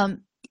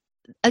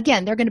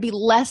 again, they're going to be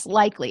less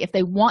likely. If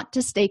they want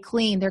to stay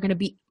clean, they're going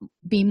to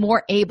be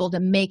more able to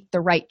make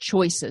the right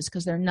choices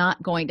because they're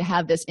not going to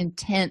have this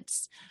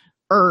intense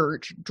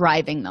urge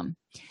driving them.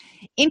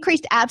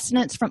 Increased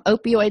abstinence from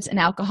opioids and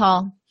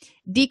alcohol.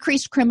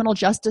 Decreased criminal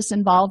justice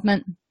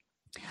involvement.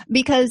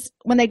 Because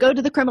when they go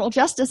to the criminal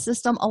justice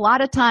system, a lot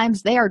of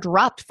times they are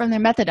dropped from their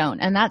methadone,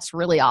 and that's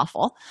really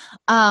awful.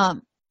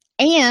 And,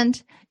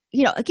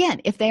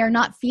 again, if they are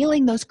not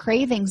feeling those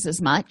cravings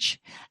as much,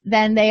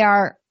 then they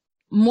are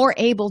more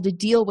able to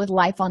deal with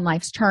life on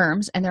life's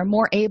terms, and they're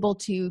more able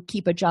to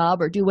keep a job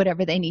or do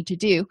whatever they need to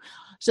do.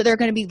 So they're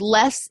going to be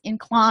less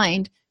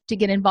inclined to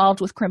get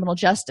involved with criminal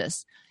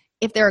justice.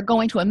 If they're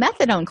going to a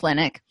methadone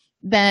clinic,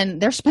 then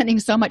they're spending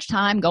so much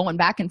time going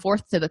back and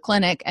forth to the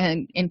clinic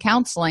and in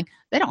counseling,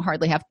 they don't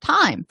hardly have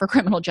time for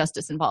criminal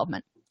justice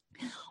involvement.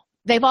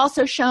 They've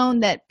also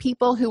shown that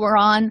people who are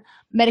on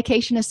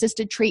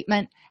medication-assisted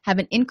treatment have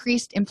an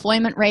increased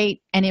employment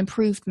rate and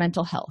improved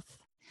mental health.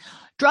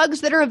 Drugs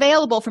that are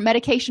available for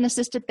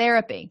medication-assisted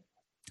therapy: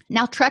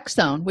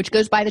 naltrexone, which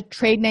goes by the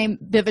trade name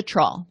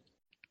Vivitrol;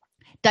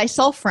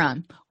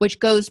 disulfiram, which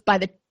goes by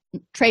the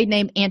trade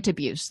name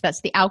Antabuse.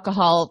 That's the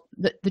alcohol,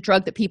 the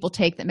drug that people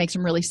take that makes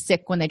them really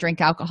sick when they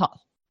drink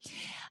alcohol.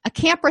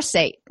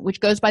 Acamprosate, which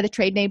goes by the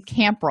trade name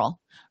Campril,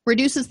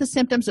 reduces the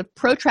symptoms of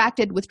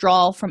protracted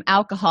withdrawal from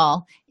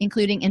alcohol,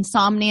 including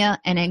insomnia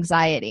and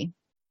anxiety.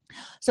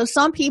 So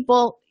some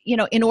people,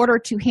 in order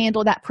to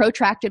handle that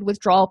protracted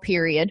withdrawal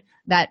period,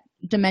 that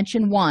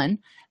dimension 1,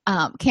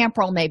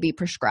 Campril may be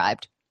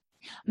prescribed.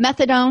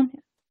 Methadone,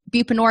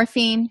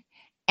 buprenorphine,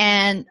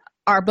 and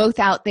are both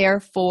out there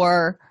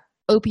for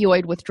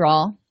opioid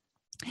withdrawal.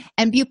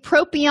 And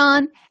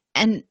bupropion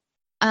and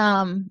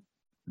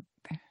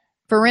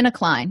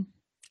varenicline,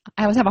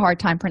 I always have a hard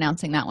time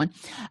pronouncing that one,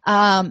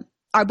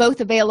 are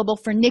both available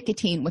for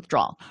nicotine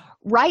withdrawal.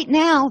 Right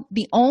now,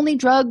 the only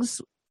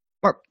drugs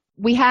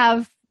we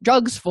have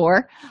drugs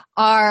for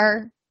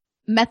are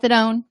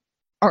methadone,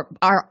 or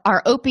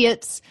are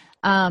opiates,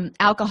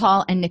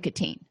 alcohol, and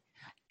nicotine.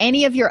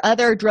 Any of your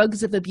other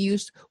drugs of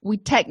abuse, we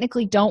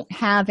technically don't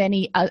have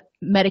any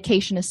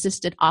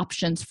medication-assisted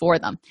options for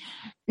them.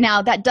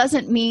 Now, that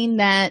doesn't mean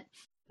that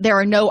there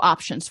are no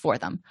options for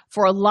them.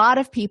 For a lot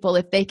of people,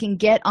 if they can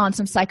get on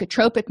some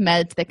psychotropic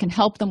meds that can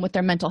help them with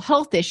their mental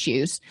health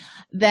issues,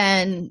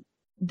 then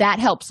that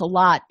helps a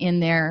lot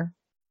in their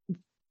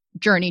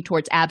journey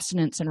towards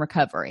abstinence and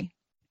recovery.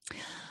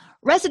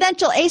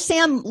 Residential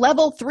ASAM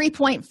level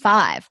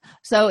 3.5.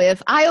 So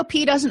if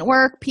IOP doesn't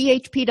work,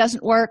 PHP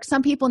doesn't work,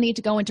 some people need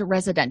to go into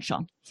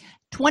residential.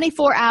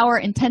 24-hour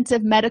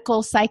intensive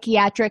medical,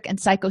 psychiatric, and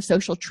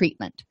psychosocial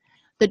treatment.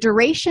 The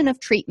duration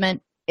of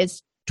treatment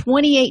is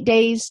 28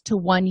 days to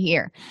 1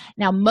 year.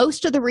 Now,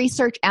 most of the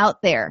research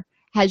out there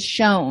has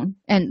shown,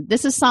 and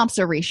this is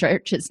SAMHSA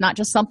research, it's not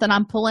just something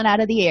I'm pulling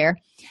out of the air,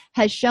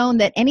 has shown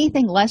that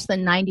anything less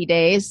than 90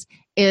 days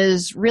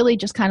is really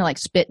just kind of like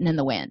spitting in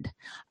the wind.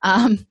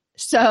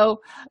 So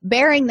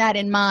bearing that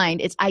in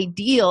mind, it's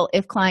ideal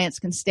if clients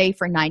can stay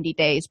for 90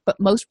 days, but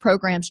most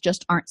programs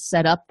just aren't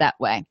set up that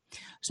way.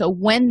 So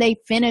when they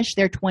finish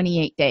their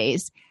 28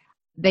 days,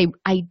 they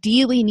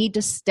ideally need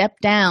to step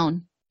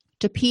down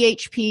to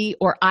PHP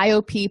or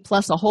IOP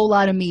plus a whole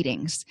lot of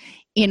meetings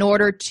in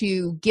order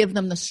to give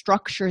them the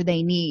structure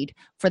they need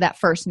for that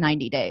first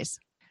 90 days.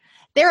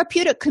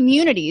 Therapeutic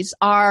communities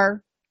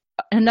are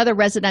another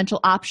residential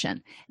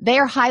option. They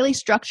are highly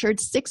structured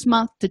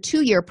 6-month to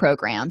 2-year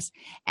programs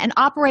and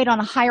operate on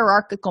a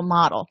hierarchical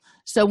model.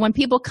 So when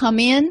people come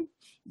in,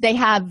 they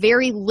have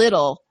very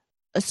little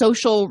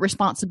social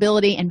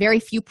responsibility and very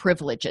few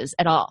privileges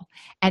at all.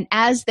 And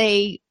as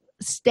they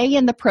stay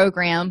in the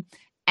program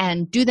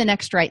and do the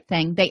next right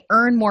thing, they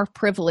earn more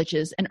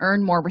privileges and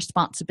earn more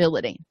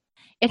responsibility.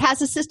 It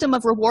has a system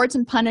of rewards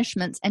and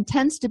punishments and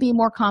tends to be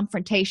more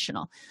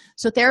confrontational.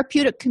 So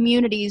therapeutic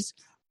communities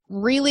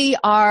really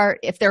are,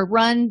 if they're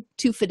run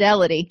to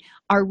fidelity,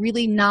 are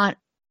really not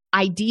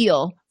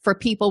ideal for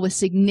people with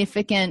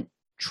significant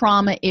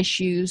trauma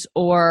issues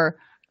or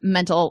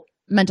mental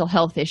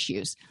health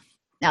issues.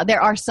 Now,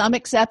 there are some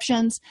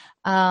exceptions.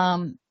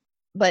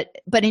 but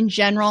in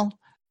general,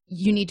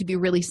 you need to be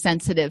really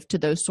sensitive to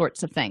those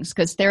sorts of things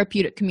because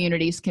therapeutic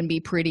communities can be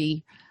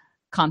pretty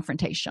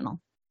confrontational.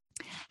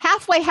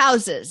 Halfway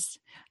houses.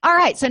 All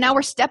right, so now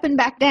we're stepping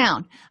back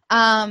down.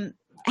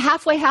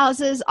 Halfway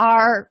houses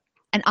are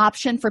an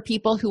option for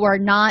people who are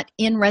not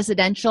in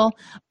residential,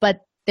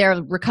 but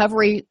their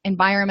recovery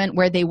environment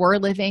where they were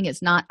living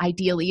is not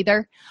ideal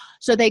either.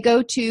 So they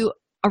go to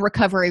a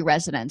recovery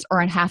residence or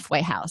a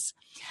halfway house.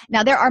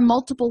 Now, there are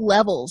multiple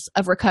levels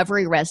of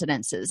recovery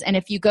residences, and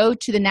if you go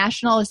to the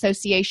National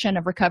Association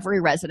of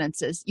Recovery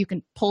Residences, you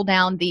can pull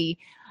down the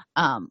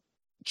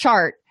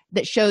chart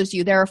that shows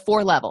you there are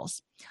 4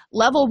 levels.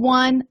 Level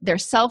 1, they're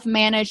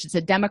self-managed, it's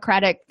a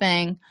democratic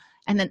thing,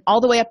 and then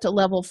all the way up to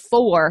level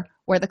 4,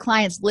 where the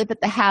clients live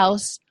at the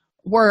house,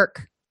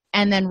 work,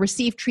 and then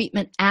receive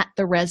treatment at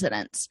the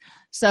residence.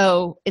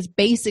 So it's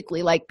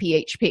basically like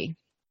PHP.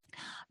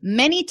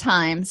 Many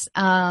times,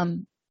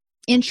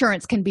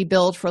 insurance can be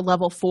billed for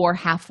level 4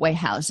 halfway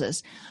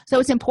houses. So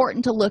it's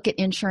important to look at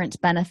insurance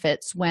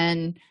benefits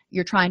when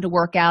you're trying to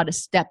work out a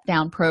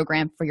step-down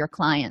program for your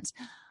clients.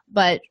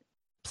 But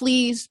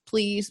please,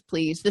 please,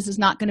 please, this is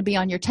not going to be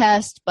on your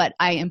test, but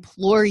I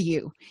implore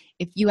you,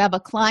 if you have a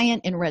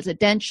client in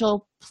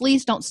residential,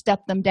 please don't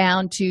step them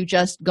down to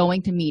just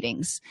going to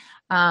meetings.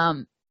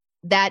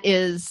 That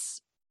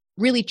is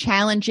really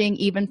challenging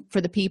even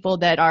for the people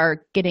that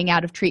are getting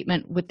out of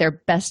treatment with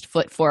their best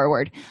foot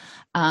forward.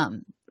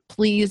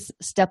 Please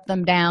step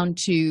them down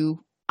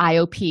to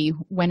IOP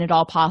when at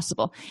all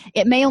possible.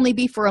 It may only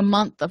be for a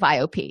month of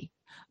IOP,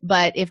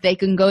 but if they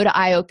can go to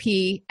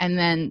IOP and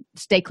then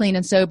stay clean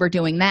and sober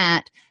doing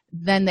that,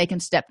 then they can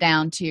step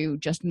down to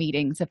just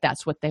meetings if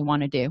that's what they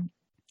want to do.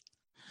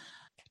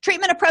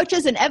 Treatment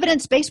approaches and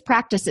evidence-based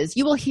practices.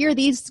 You will hear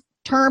these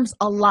terms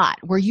a lot.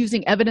 We're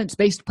using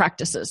evidence-based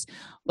practices.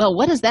 Well,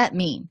 what does that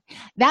mean?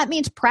 That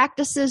means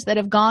practices that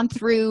have gone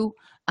through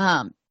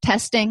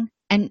testing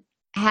and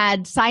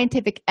had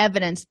scientific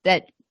evidence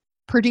that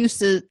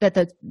produces that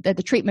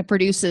the treatment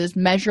produces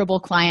measurable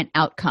client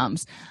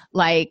outcomes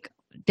like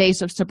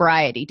days of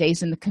sobriety,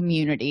 days in the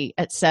community,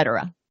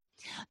 etc.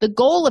 The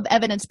goal of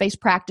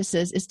evidence-based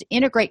practices is to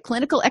integrate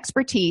clinical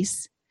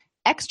expertise,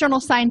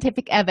 external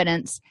scientific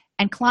evidence,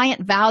 and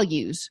client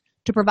values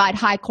to provide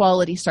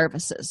high-quality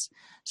services.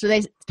 So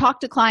they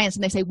talk to clients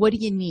and they say, what do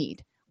you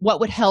need?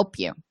 What would help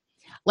you?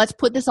 Let's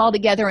put this all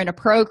together in a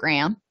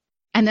program,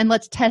 and then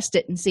let's test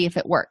it and see if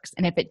it works.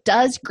 And if it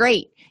does,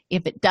 great.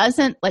 If it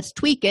doesn't, let's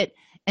tweak it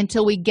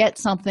until we get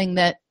something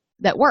that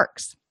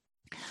works.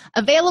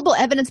 Available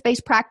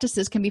evidence-based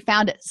practices can be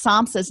found at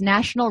SAMHSA's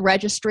National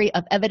Registry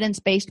of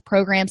Evidence-Based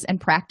Programs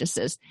and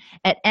Practices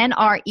at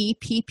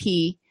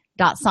nrepp.samhsa.gov.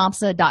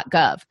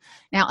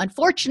 Now,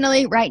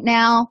 unfortunately, right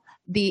now,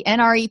 the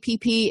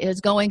NREPP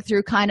is going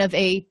through kind of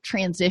a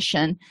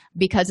transition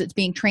because it's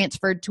being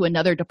transferred to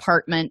another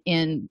department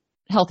in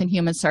Health and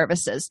Human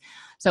Services.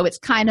 So it's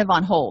kind of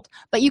on hold.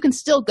 But you can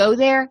still go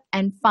there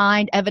and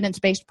find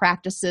evidence-based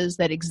practices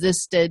that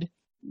existed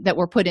that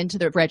were put into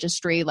the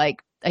registry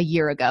like a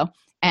year ago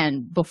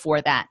and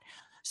before that.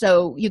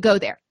 So you go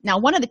there. Now,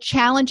 one of the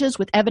challenges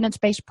with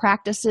evidence-based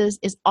practices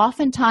is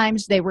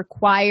oftentimes they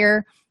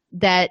require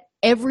that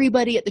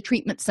everybody at the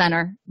treatment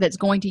center that's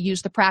going to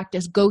use the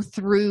practice go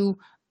through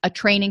a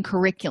training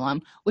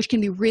curriculum, which can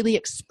be really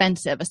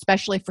expensive,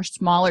 especially for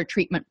smaller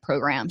treatment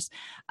programs.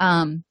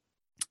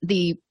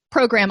 The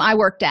program I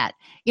worked at,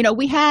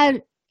 we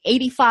had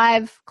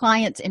 85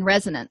 clients in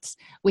residence.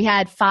 We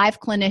had 5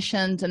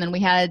 clinicians, and then we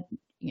had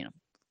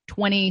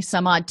 20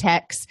 some odd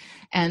techs,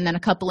 and then a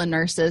couple of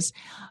nurses.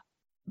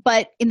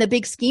 But in the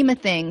big scheme of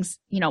things,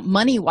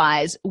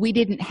 money-wise, we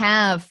didn't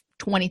have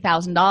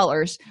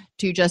 $20,000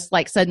 to just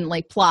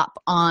suddenly plop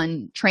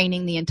on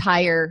training the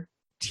entire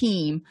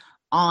team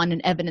on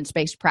an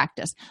evidence-based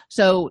practice.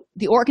 So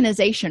the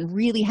organization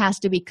really has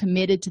to be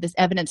committed to this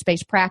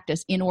evidence-based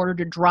practice in order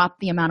to drop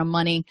the amount of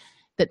money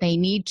that they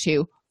need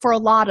to for a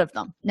lot of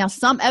them. Now,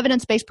 some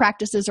evidence-based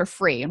practices are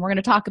free, and we're going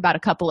to talk about a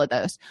couple of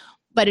those,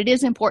 but it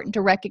is important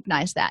to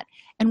recognize that.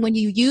 And when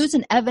you use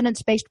an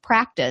evidence-based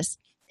practice,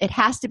 it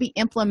has to be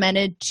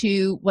implemented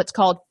to what's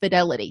called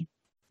fidelity.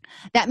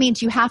 That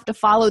means you have to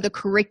follow the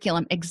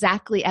curriculum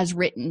exactly as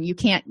written. You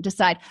can't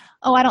decide,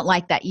 I don't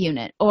like that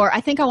unit, or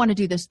I think I want to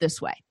do this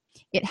way.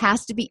 It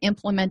has to be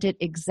implemented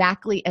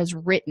exactly as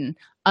written.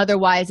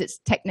 Otherwise, it's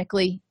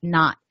technically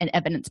not an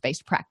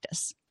evidence-based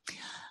practice.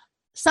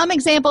 Some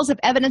examples of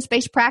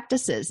evidence-based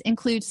practices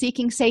include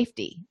seeking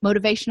safety,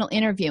 motivational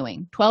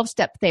interviewing,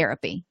 12-step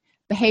therapy,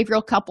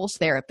 behavioral couples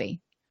therapy,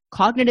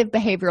 cognitive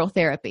behavioral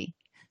therapy,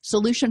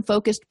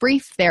 solution-focused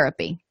brief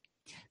therapy,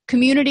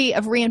 community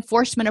of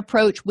reinforcement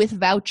approach with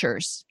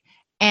vouchers,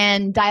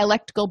 and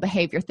dialectical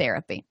behavior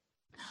therapy.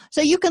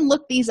 So you can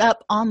look these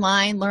up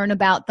online, learn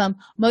about them.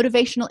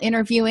 Motivational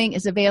interviewing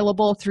is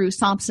available through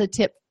SAMHSA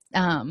Tip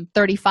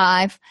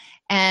 35,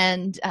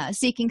 and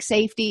Seeking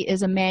Safety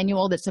is a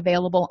manual that's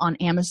available on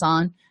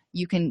Amazon.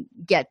 You can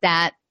get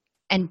that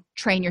and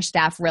train your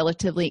staff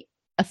relatively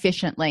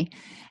efficiently.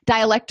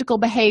 Dialectical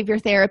behavior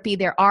therapy,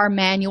 there are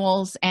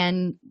manuals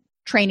and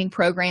training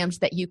programs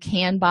that you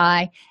can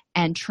buy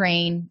and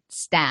train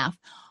staff.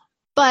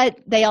 But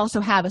they also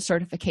have a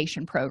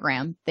certification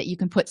program that you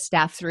can put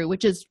staff through,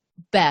 which is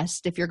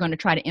best if you're going to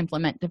try to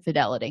implement the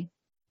Fidelity.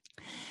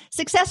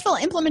 Successful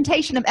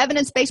implementation of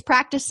evidence-based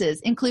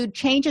practices include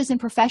changes in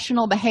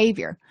professional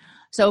behavior.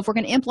 So if we're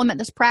going to implement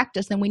this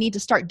practice, then we need to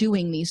start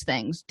doing these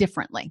things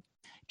differently.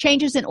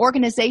 Changes in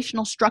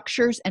organizational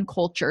structures and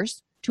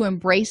cultures to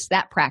embrace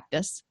that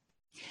practice.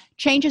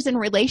 Changes in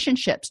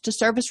relationships to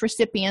service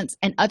recipients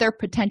and other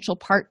potential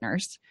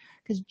partners.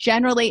 Because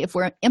generally, if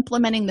we're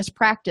implementing this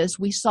practice,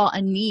 we saw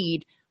a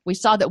need. We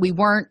saw that we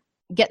weren't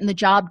getting the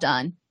job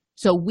done,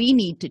 so we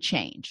need to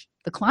change.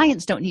 The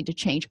clients don't need to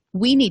change.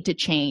 We need to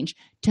change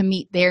to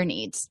meet their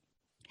needs.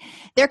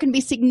 There can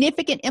be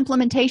significant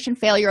implementation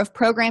failure of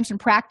programs and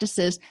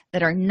practices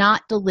that are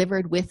not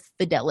delivered with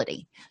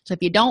fidelity. So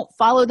if you don't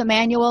follow the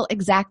manual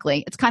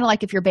exactly, it's kind of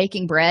like if you're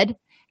baking bread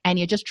and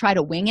you just try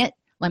to wing it.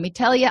 Let me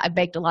tell you, I've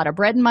baked a lot of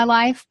bread in my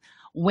life.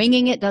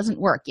 Winging it doesn't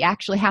work. You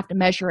actually have to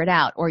measure it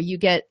out, or you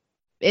get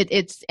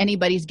it's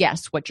anybody's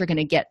guess what you're going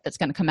to get that's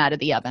going to come out of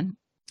the oven.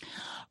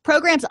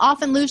 Programs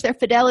often lose their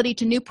fidelity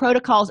to new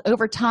protocols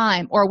over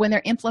time or when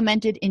they're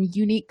implemented in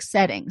unique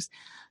settings.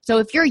 So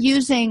if you're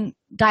using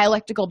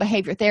dialectical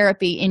behavior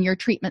therapy in your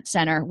treatment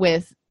center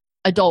with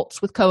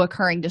adults with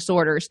co-occurring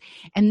disorders,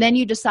 and then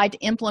you decide to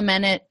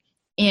implement it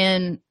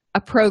in a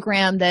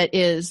program that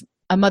is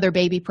a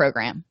mother-baby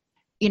program,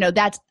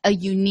 that's a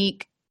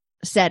unique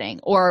setting.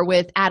 Or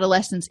with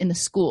adolescents in the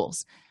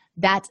schools,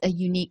 that's a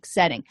unique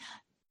setting.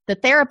 The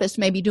therapist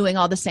may be doing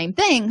all the same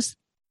things,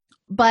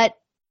 but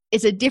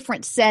it's a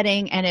different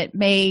setting and it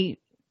may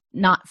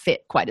not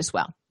fit quite as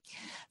well.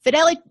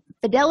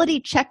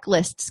 Fidelity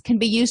checklists can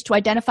be used to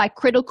identify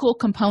critical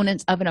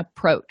components of an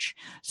approach.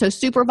 So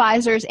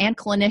supervisors and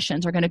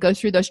clinicians are going to go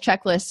through those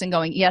checklists and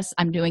going, yes,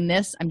 I'm doing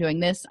this, I'm doing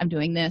this, I'm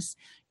doing this,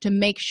 to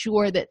make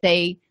sure that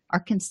they are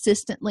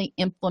consistently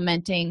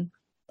implementing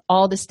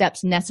all the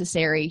steps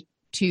necessary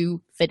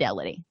to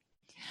fidelity.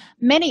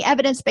 Many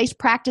evidence-based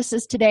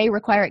practices today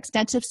require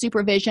extensive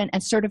supervision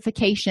and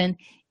certification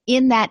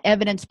in that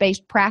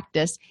evidence-based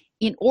practice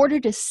in order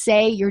to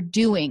say you're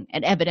doing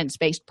an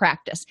evidence-based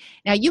practice.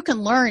 Now, you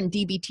can learn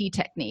DBT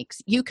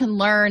techniques, you can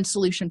learn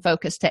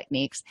solution-focused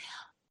techniques,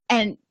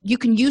 and you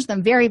can use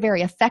them very,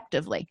 very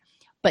effectively.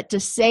 But to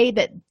say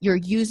that you're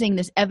using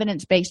this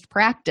evidence-based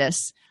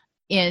practice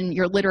in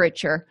your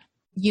literature,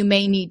 you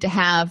may need to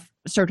have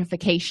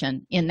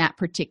certification in that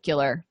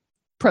particular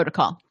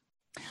protocol.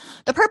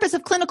 The purpose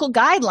of clinical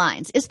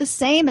guidelines is the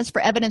same as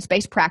for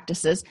evidence-based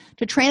practices: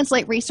 to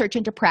translate research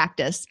into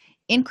practice,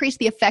 increase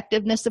the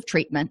effectiveness of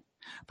treatment,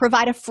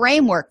 provide a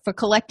framework for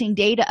collecting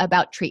data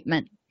about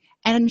treatment,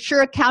 and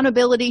ensure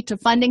accountability to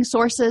funding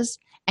sources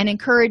and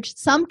encourage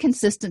some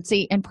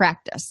consistency in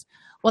practice.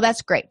 Well,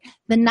 that's great.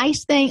 The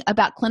nice thing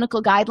about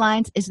clinical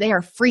guidelines is they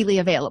are freely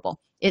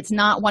available. It's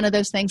not one of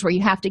those things where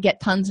you have to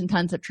get tons and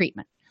tons of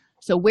treatment.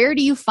 So where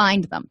do you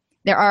find them?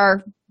 There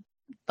are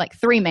like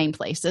 3 main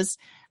places.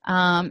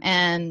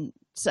 And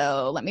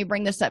so let me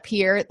bring this up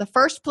here. The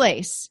first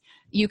place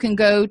you can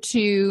go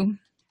to,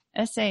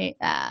 see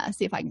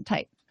if I can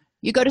type.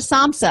 You go to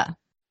SAMHSA.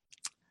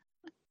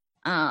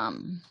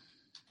 Fine,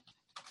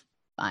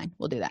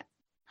 we'll do that.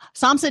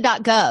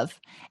 SAMHSA.gov,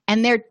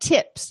 and their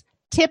TIPS.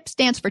 TIP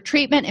stands for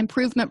Treatment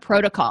Improvement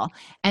Protocol,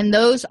 and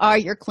those are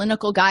your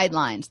clinical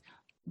guidelines: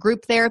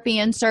 group therapy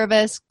in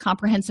service,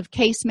 comprehensive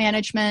case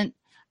management,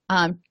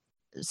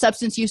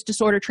 substance use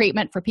disorder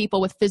treatment for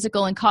people with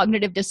physical and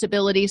cognitive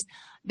disabilities.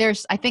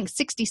 There's, I think,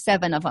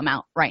 67 of them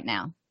out right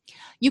now.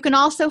 You can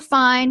also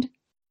find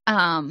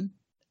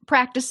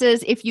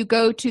practices if you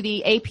go to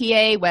the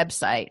APA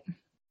website.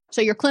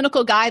 So your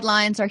clinical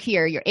guidelines are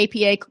here: your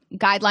APA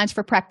guidelines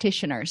for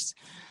practitioners,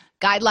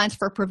 guidelines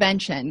for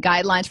prevention,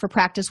 guidelines for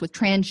practice with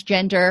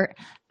transgender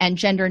and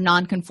gender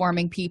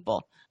nonconforming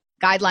people,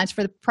 guidelines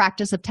for the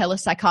practice of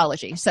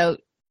telepsychology. So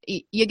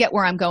you get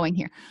where I'm going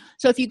here.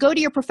 So if you go to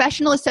your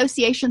professional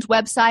association's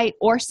website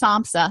or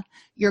SAMHSA,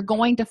 you're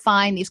going to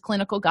find these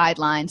clinical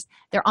guidelines.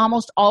 They're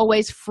almost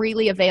always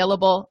freely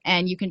available,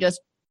 and you can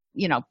just,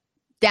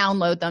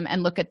 download them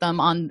and look at them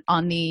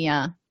on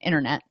the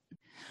internet.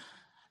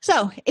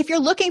 So if you're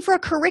looking for a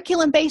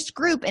curriculum-based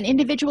group and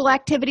individual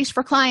activities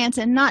for clients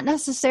and not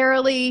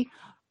necessarily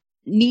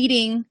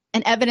needing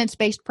an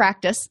evidence-based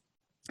practice,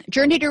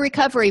 Journey to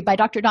Recovery by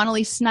Dr.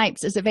 Donnelly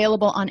Snipes is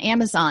available on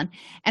Amazon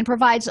and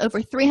provides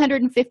over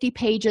 350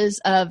 pages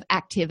of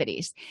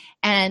activities.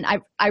 And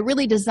I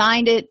really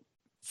designed it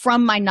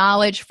from my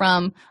knowledge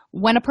from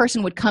when a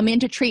person would come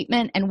into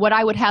treatment and what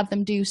I would have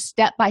them do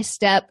step by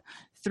step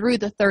through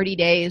the 30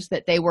 days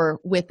that they were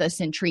with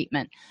us in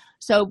treatment.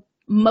 So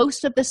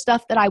most of the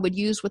stuff that I would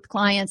use with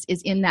clients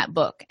is in that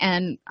book,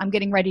 and I'm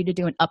getting ready to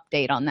do an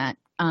update on that,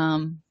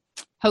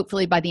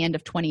 hopefully by the end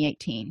of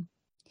 2018.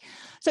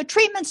 So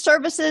treatment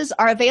services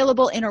are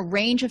available in a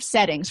range of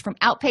settings, from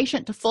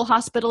outpatient to full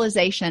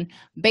hospitalization,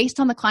 based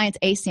on the client's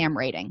ASAM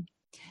rating.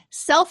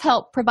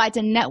 Self-help provides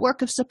a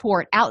network of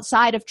support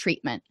outside of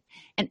treatment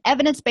And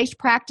evidence-based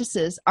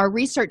practices are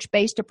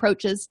research-based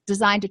approaches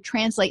designed to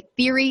translate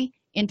theory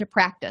into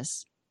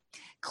practice.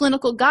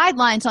 Clinical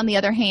guidelines, on the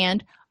other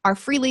hand, are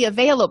freely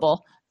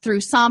available through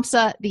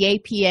SAMHSA, the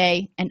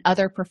APA, and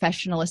other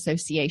professional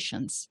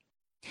associations.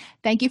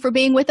 Thank you for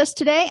being with us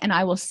today, and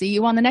I will see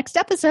you on the next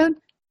episode.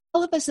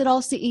 All of us at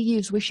All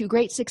CEUs wish you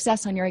great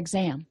success on your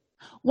exam.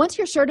 Once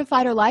you're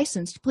certified or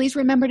licensed, please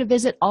remember to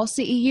visit All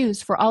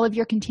CEUs for all of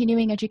your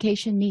continuing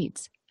education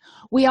needs.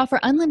 We offer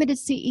unlimited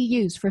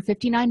CEUs for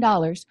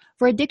 $59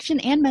 for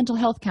addiction and mental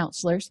health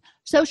counselors,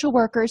 social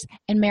workers,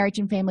 and marriage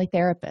and family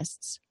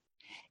therapists.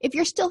 If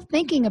you're still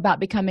thinking about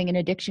becoming an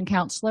addiction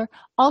counselor,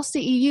 All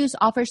CEUs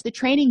offers the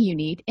training you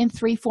need in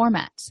 3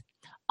 formats: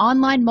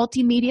 online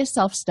multimedia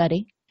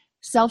self-study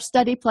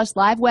plus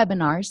live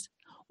webinars,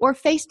 or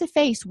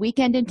face-to-face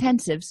weekend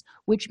intensives,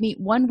 which meet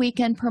 1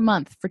 weekend per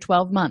month for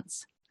 12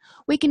 months.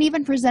 We can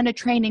even present a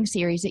training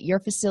series at your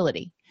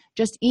facility.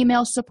 Just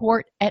email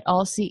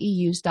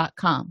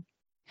support@allceus.com.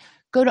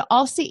 Go to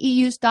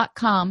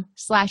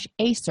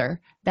allceus.com/ACER.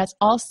 That's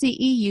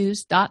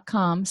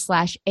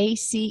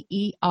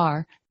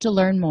allceus.com/ACER to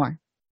learn more.